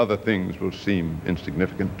 All of these other things will seem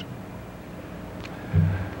insignificant.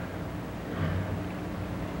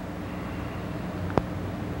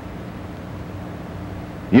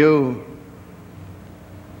 You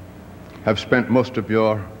have spent most of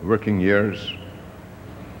your working years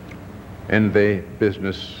in the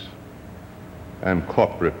business and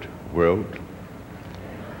corporate world.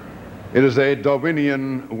 It is a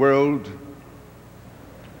Darwinian world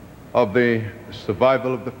of the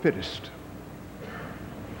survival of the fittest.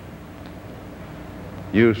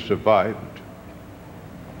 You survived.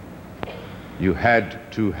 You had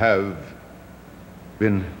to have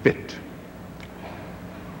been fit.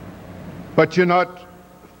 But you're not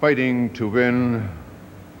fighting to win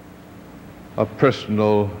a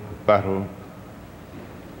personal battle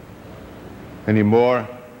anymore.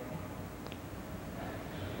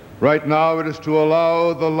 Right now it is to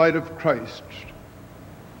allow the light of Christ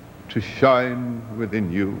to shine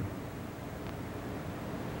within you,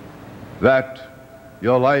 that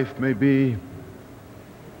your life may be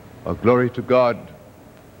a glory to God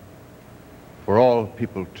for all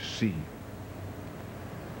people to see.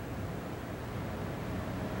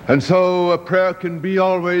 And so a prayer can be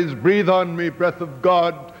always, breathe on me, breath of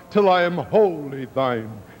God, till I am wholly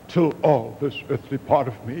thine, till all this earthly part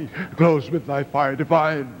of me glows with thy fire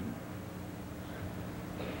divine.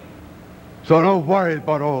 So don't worry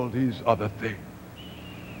about all these other things.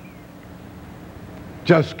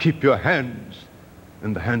 Just keep your hands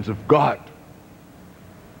in the hands of God.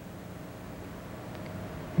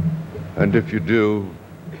 And if you do,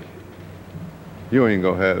 you ain't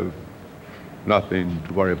gonna have nothing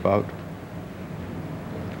to worry about.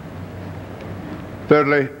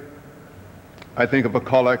 Thirdly, I think of a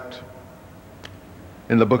collect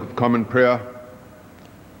in the Book of Common Prayer.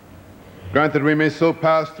 Grant that we may so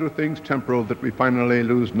pass through things temporal that we finally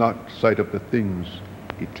lose not sight of the things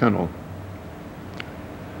eternal.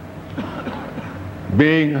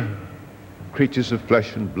 Being creatures of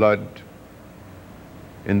flesh and blood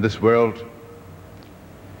in this world,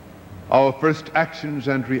 our first actions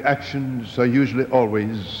and reactions are usually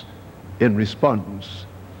always in response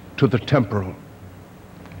to the temporal.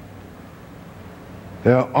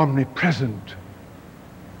 They are omnipresent.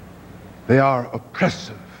 They are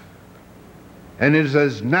oppressive. And it is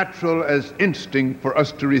as natural as instinct for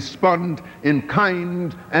us to respond in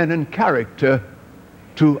kind and in character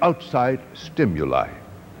to outside stimuli,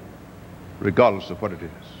 regardless of what it is.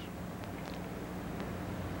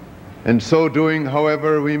 In so doing,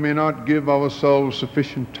 however, we may not give ourselves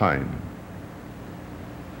sufficient time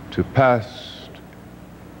to pass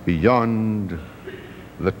beyond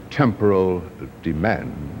the temporal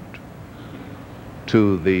demand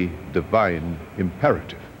to the divine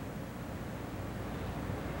imperative.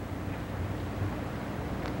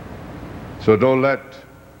 So don't let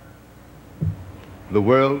the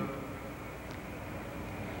world,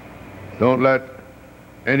 don't let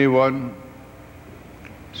anyone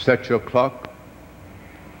set your clock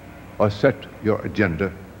or set your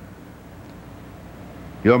agenda.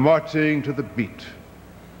 You're marching to the beat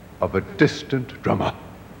of a distant drummer.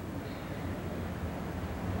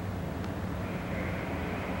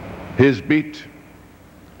 His beat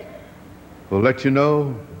will let you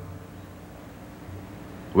know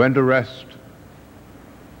when to rest,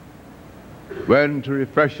 when to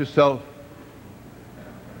refresh yourself,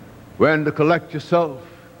 when to collect yourself.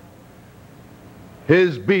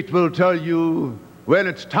 His beat will tell you when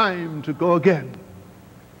it's time to go again.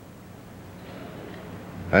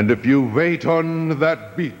 And if you wait on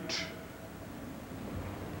that beat,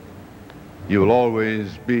 you'll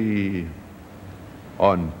always be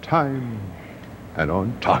on time and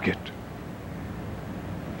on target.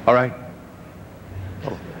 All right?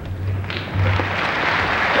 Oh.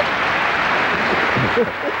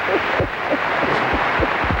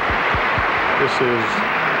 This is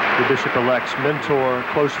the Bishop-elect's mentor,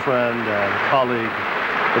 close friend, and colleague,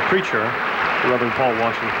 the preacher, the Reverend Paul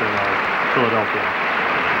Washington of Philadelphia.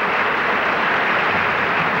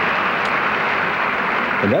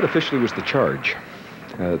 And that officially was the charge.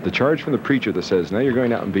 The charge from the preacher that says, now you're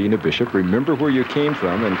going out and being a bishop, remember where you came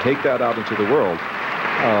from and take that out into the world.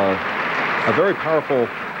 A very powerful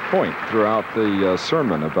point throughout the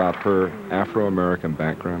sermon about her Afro-American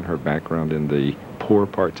background, her background in the poor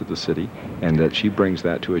parts of the city, and that she brings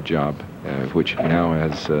that to a job which now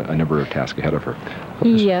has a number of tasks ahead of her.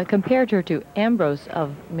 He compared her to Ambrose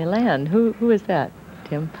of Milan. Who is that,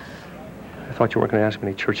 Tim? I thought you weren't going to ask me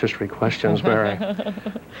any church history questions, Barry.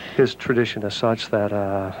 His tradition is such that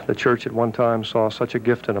the church at one time saw such a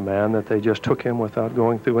gift in a man that they just took him without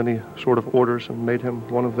going through any sort of orders and made him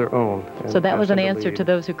one of their own. So that was an answer to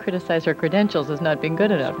those who criticize her credentials as not being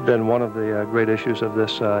good enough. It's been one of the great issues of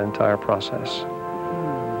this entire process.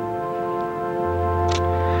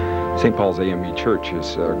 St. Paul's AME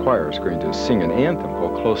Church's choir is going to sing an anthem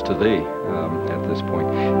called Close to Thee at this point.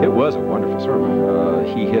 It was a wonderful sermon.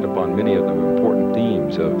 He hit upon many of the important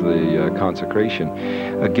themes of the consecration.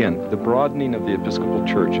 Again, the broadening of the Episcopal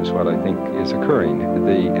Church is what I think is occurring.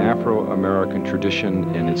 The Afro-American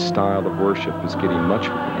tradition and its style of worship is getting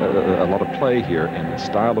a lot of play here, and the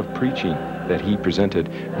style of preaching that he presented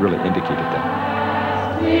really indicated that.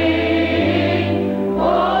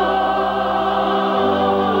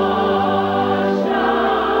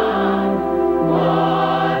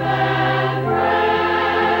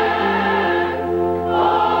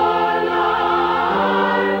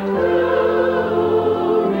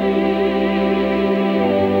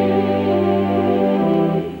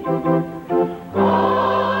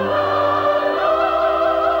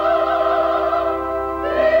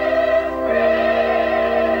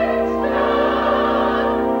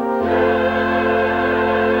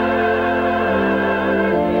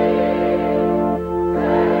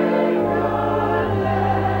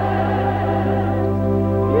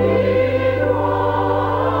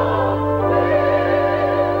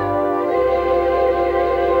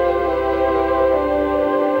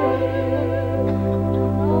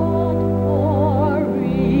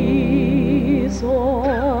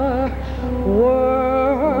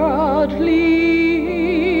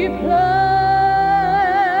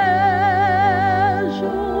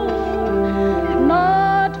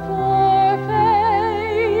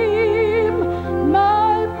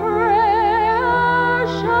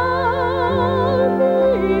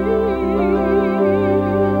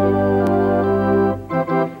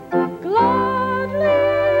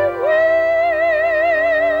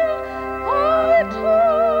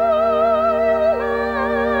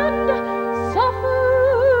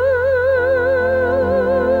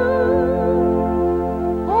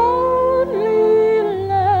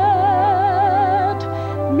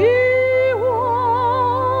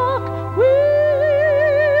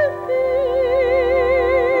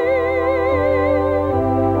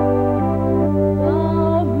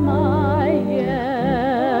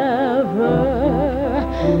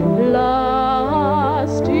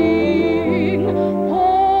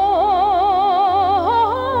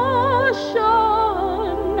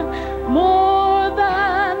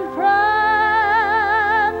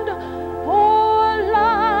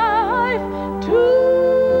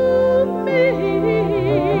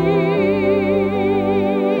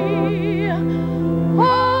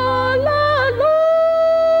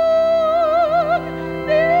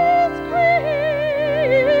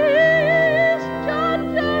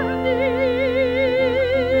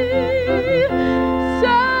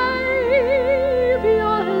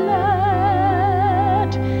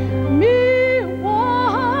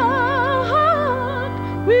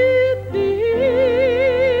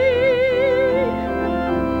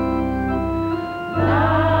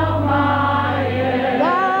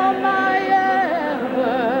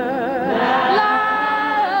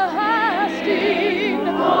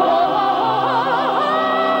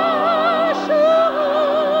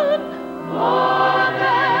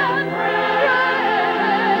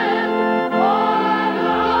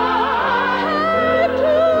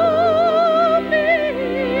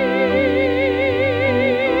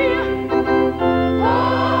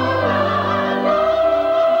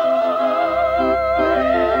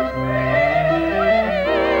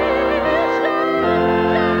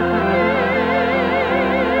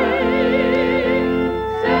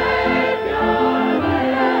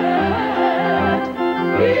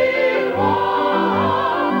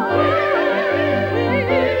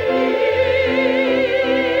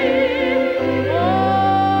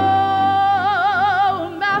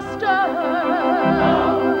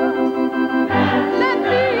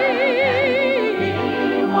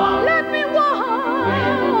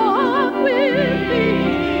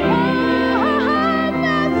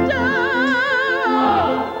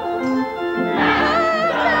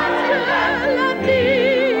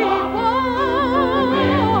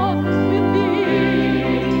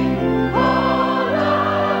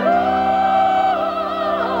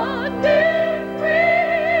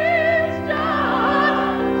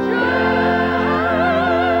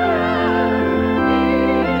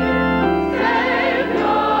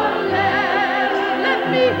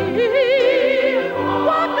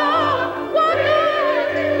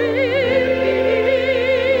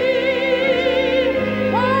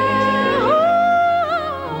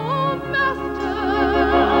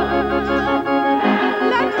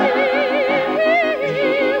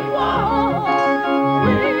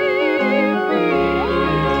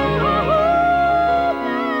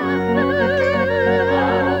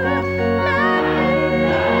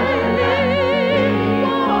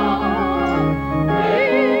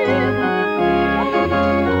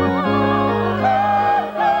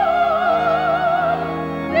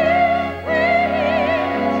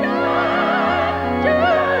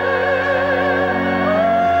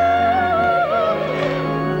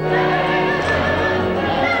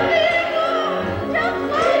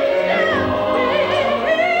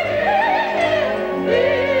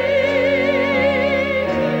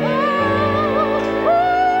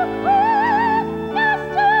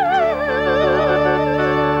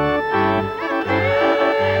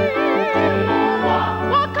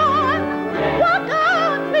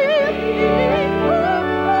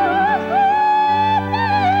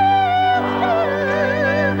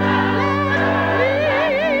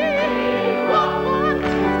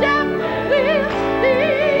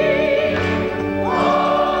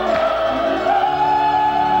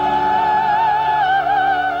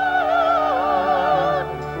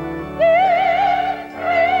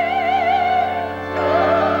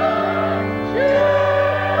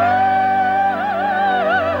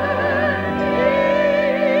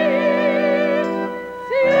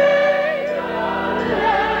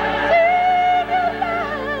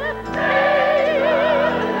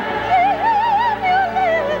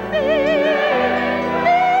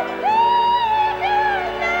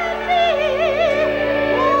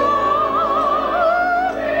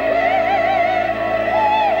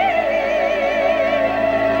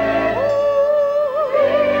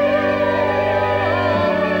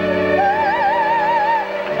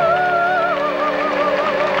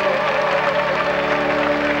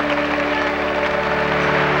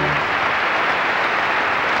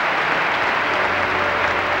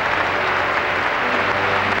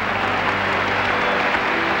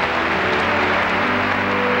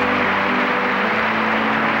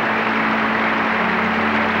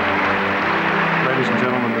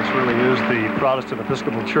 the Protestant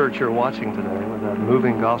Episcopal Church you're watching today with that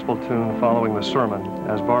moving gospel tune following the sermon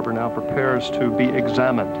as Barbara now prepares to be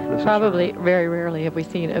examined. Probably very rarely have we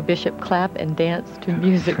seen a bishop clap and dance to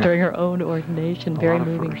music during her own ordination. Very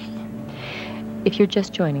moving. If you're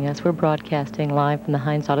just joining us, we're broadcasting live from the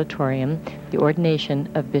Hynes Auditorium, the ordination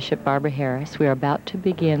of Bishop Barbara Harris. We are about to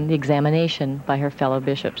begin the examination by her fellow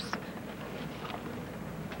bishops.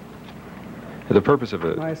 The purpose of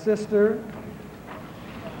it. My sister,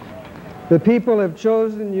 the people have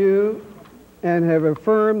chosen you and have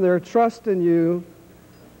affirmed their trust in you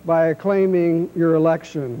by acclaiming your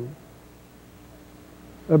election.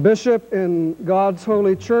 A bishop in God's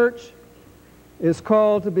holy church is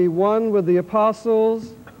called to be one with the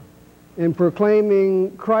apostles in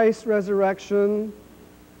proclaiming Christ's resurrection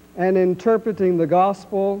and interpreting the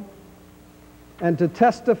gospel, and to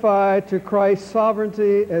testify to Christ's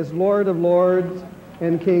sovereignty as Lord of Lords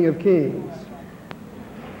and King of Kings.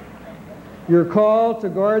 You're called to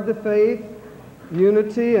guard the faith,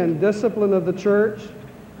 unity, and discipline of the church,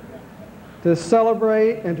 to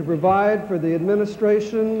celebrate and to provide for the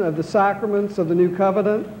administration of the sacraments of the new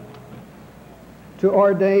covenant, to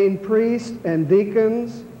ordain priests and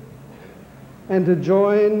deacons, and to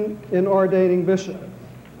join in ordaining bishops,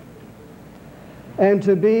 and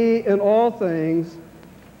to be in all things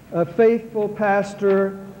a faithful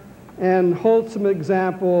pastor and wholesome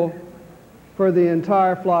example for the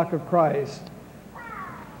entire flock of Christ.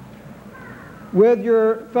 With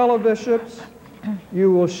your fellow bishops,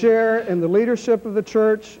 you will share in the leadership of the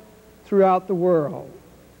church throughout the world.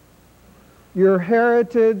 Your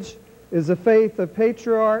heritage is a faith of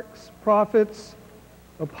patriarchs, prophets,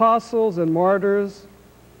 apostles, and martyrs,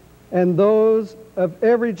 and those of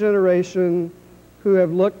every generation who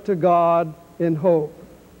have looked to God in hope.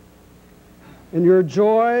 And your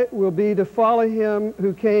joy will be to follow him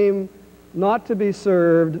who came not to be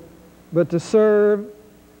served, but to serve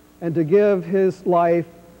and to give his life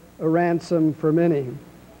a ransom for many.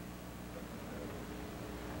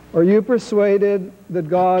 Are you persuaded that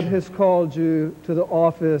God has called you to the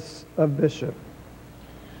office of bishop?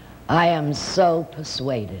 I am so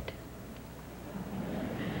persuaded.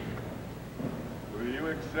 Will you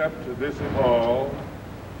accept this call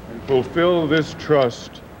and fulfill this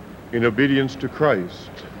trust in obedience to Christ?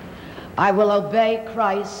 I will obey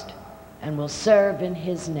Christ and will serve in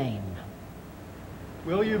his name.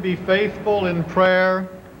 Will you be faithful in prayer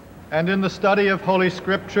and in the study of Holy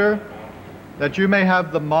Scripture, that you may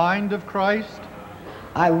have the mind of Christ?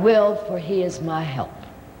 I will, for he is my help.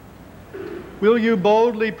 Will you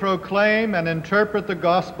boldly proclaim and interpret the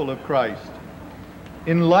gospel of Christ,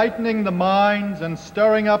 enlightening the minds and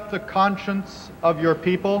stirring up the conscience of your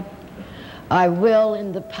people? I will,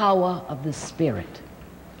 in the power of the Spirit.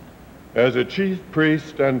 As a chief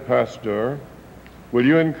priest and pastor, will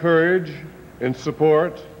you encourage and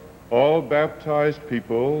support all baptized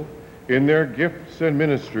people in their gifts and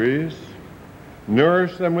ministries,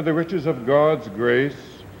 nourish them with the riches of God's grace,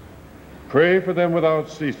 pray for them without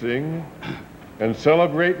ceasing, and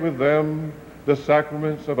celebrate with them the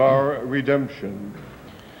sacraments of our redemption?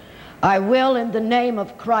 I will, in the name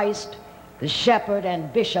of Christ, the shepherd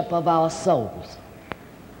and bishop of our souls.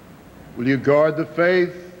 Will you guard the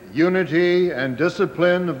faith, unity, and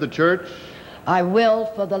discipline of the church? I will,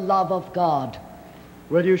 for the love of God.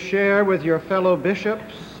 Will you share with your fellow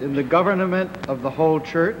bishops in the government of the whole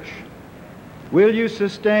church? Will you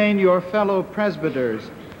sustain your fellow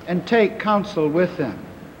presbyters and take counsel with them?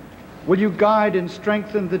 Will you guide and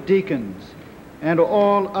strengthen the deacons and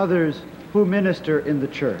all others who minister in the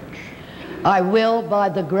church? I will, by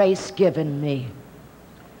the grace given me.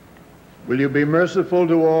 Will you be merciful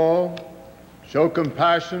to all, show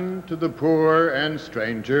compassion to the poor and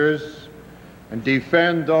strangers, and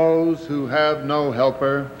defend those who have no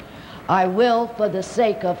helper? I will, for the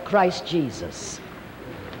sake of Christ Jesus.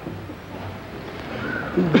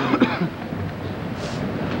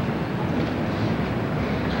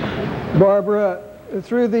 Barbara,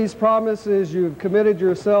 through these promises, you've committed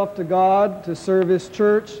yourself to God to serve his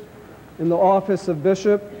church in the office of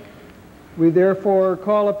bishop. We therefore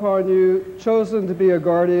call upon you, chosen to be a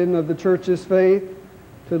guardian of the church's faith,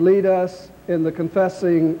 to lead us in the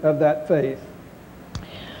confessing of that faith.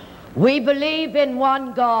 We believe in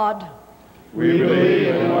one God. We believe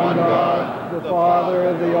in one God, the Father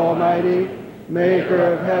of the Almighty, maker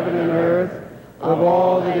of heaven and earth, of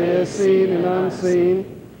all that is seen and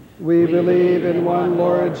unseen. We believe in one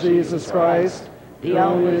Lord Jesus Christ, the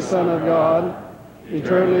only Son of God,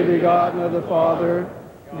 eternally begotten of the Father,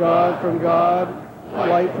 God from God,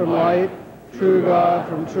 light from light, true God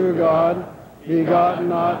from true God, begotten,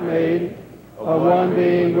 not made, of one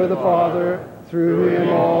being with the Father, through whom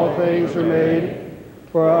all things things were made.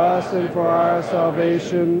 For us and for our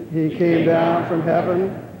salvation, he came down from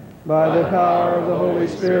heaven. By the power of the Holy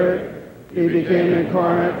Spirit, he became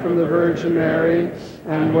incarnate from the Virgin Mary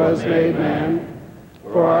and was made man.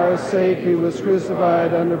 For our sake, he was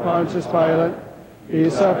crucified under Pontius Pilate. He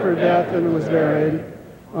suffered death and was buried.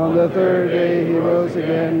 On the third day, he rose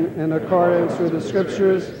again in accordance with the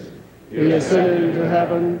Scriptures. He ascended into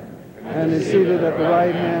heaven and is seated at the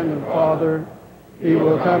right hand of the Father. He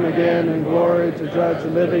will come again in glory to judge the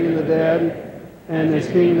living and the dead, and his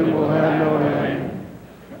kingdom will have no end.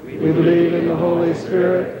 We believe in the Holy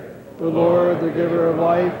Spirit, the Lord, the giver of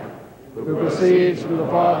life, who proceeds from the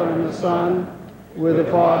Father and the Son. With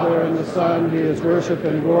the Father and the Son he is worshipped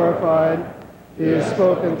and glorified. He has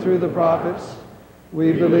spoken through the prophets.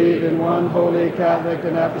 We believe in one holy Catholic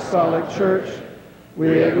and Apostolic Church.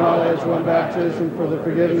 We acknowledge one baptism for the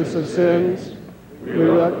forgiveness of sins. We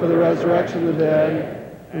look for the resurrection of the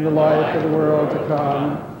dead and the life of the world to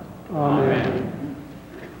come. Amen.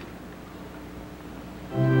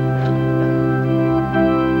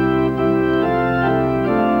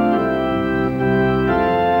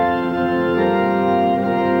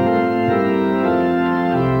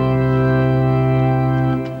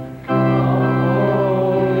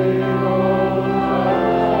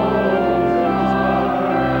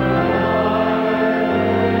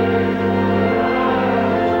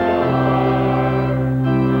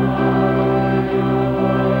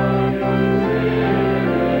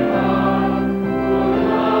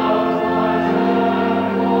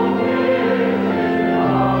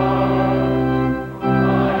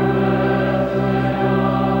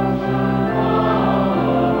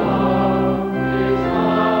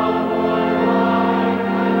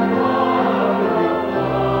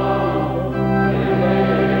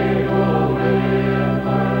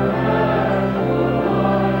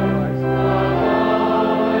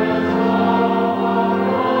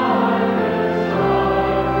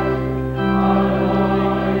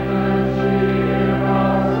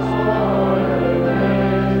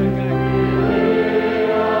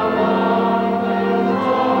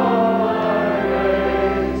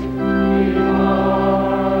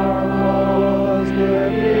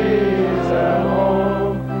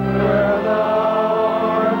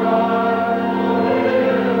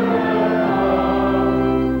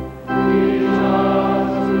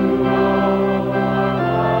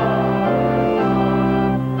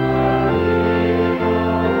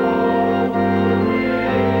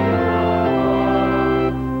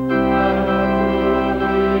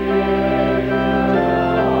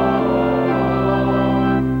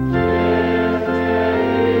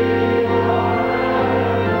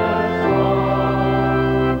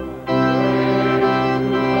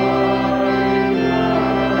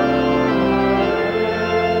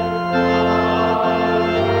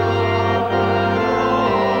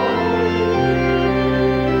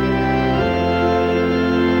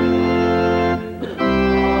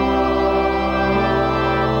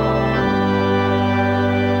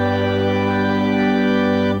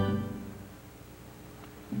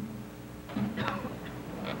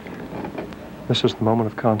 This is the moment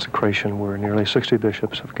of consecration where nearly 60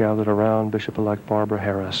 bishops have gathered around Bishop-elect Barbara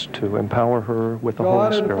Harris to empower her with the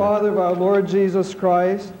Holy Spirit. God and Father of our Lord Jesus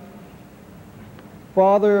Christ,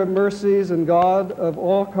 Father of mercies and God of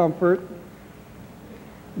all comfort,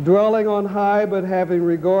 dwelling on high but having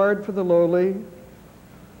regard for the lowly,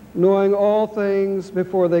 knowing all things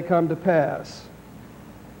before they come to pass.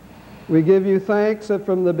 We give you thanks that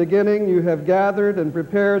from the beginning you have gathered and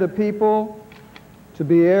prepared a people to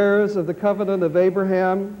be heirs of the covenant of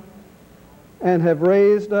Abraham, and have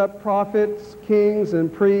raised up prophets, kings,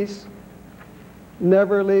 and priests,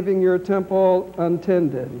 never leaving your temple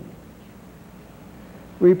untended.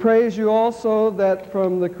 We praise you also that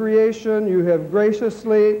from the creation you have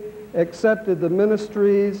graciously accepted the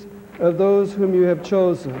ministries of those whom you have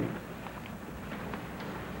chosen.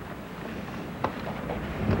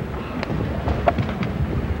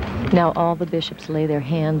 Now all the bishops lay their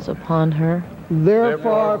hands upon her.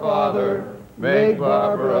 Therefore, Father, make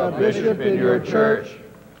Barbara a bishop in your church.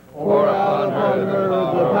 Pour out upon her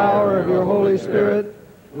the power of your Holy Spirit,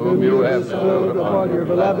 whom you have bestowed upon your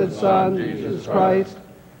beloved Son, Jesus Christ,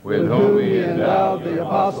 with whom he endowed the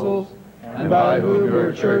apostles, and by whom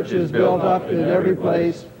your church is built up in every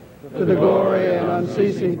place, to the glory and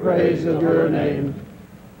unceasing praise of your name.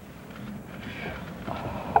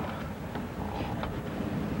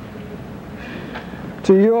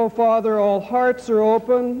 To you, O Father, all hearts are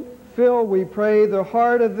open. Fill, we pray, the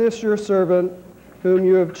heart of this your servant, whom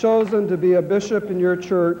you have chosen to be a bishop in your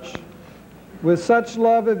church, with such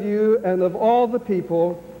love of you and of all the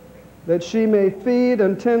people, that she may feed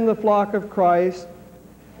and tend the flock of Christ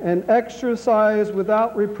and exercise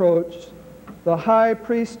without reproach the high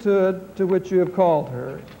priesthood to which you have called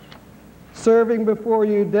her, serving before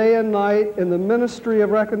you day and night in the ministry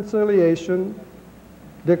of reconciliation,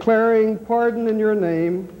 declaring pardon in your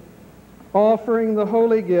name, offering the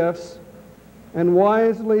holy gifts, and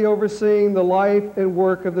wisely overseeing the life and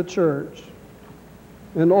work of the church.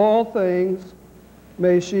 In all things,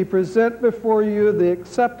 may she present before you the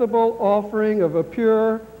acceptable offering of a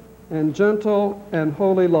pure and gentle and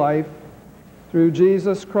holy life, through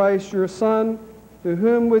Jesus Christ, your Son, to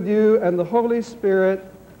whom with you and the Holy Spirit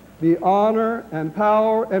be honor and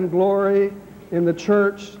power and glory in the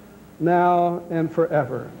church now and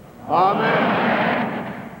forever.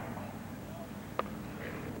 Amen.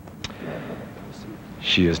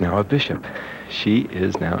 She is now a bishop. She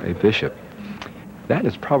is now a bishop. That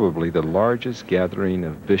is probably the largest gathering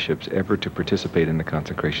of bishops ever to participate in the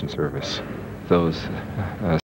consecration service. Those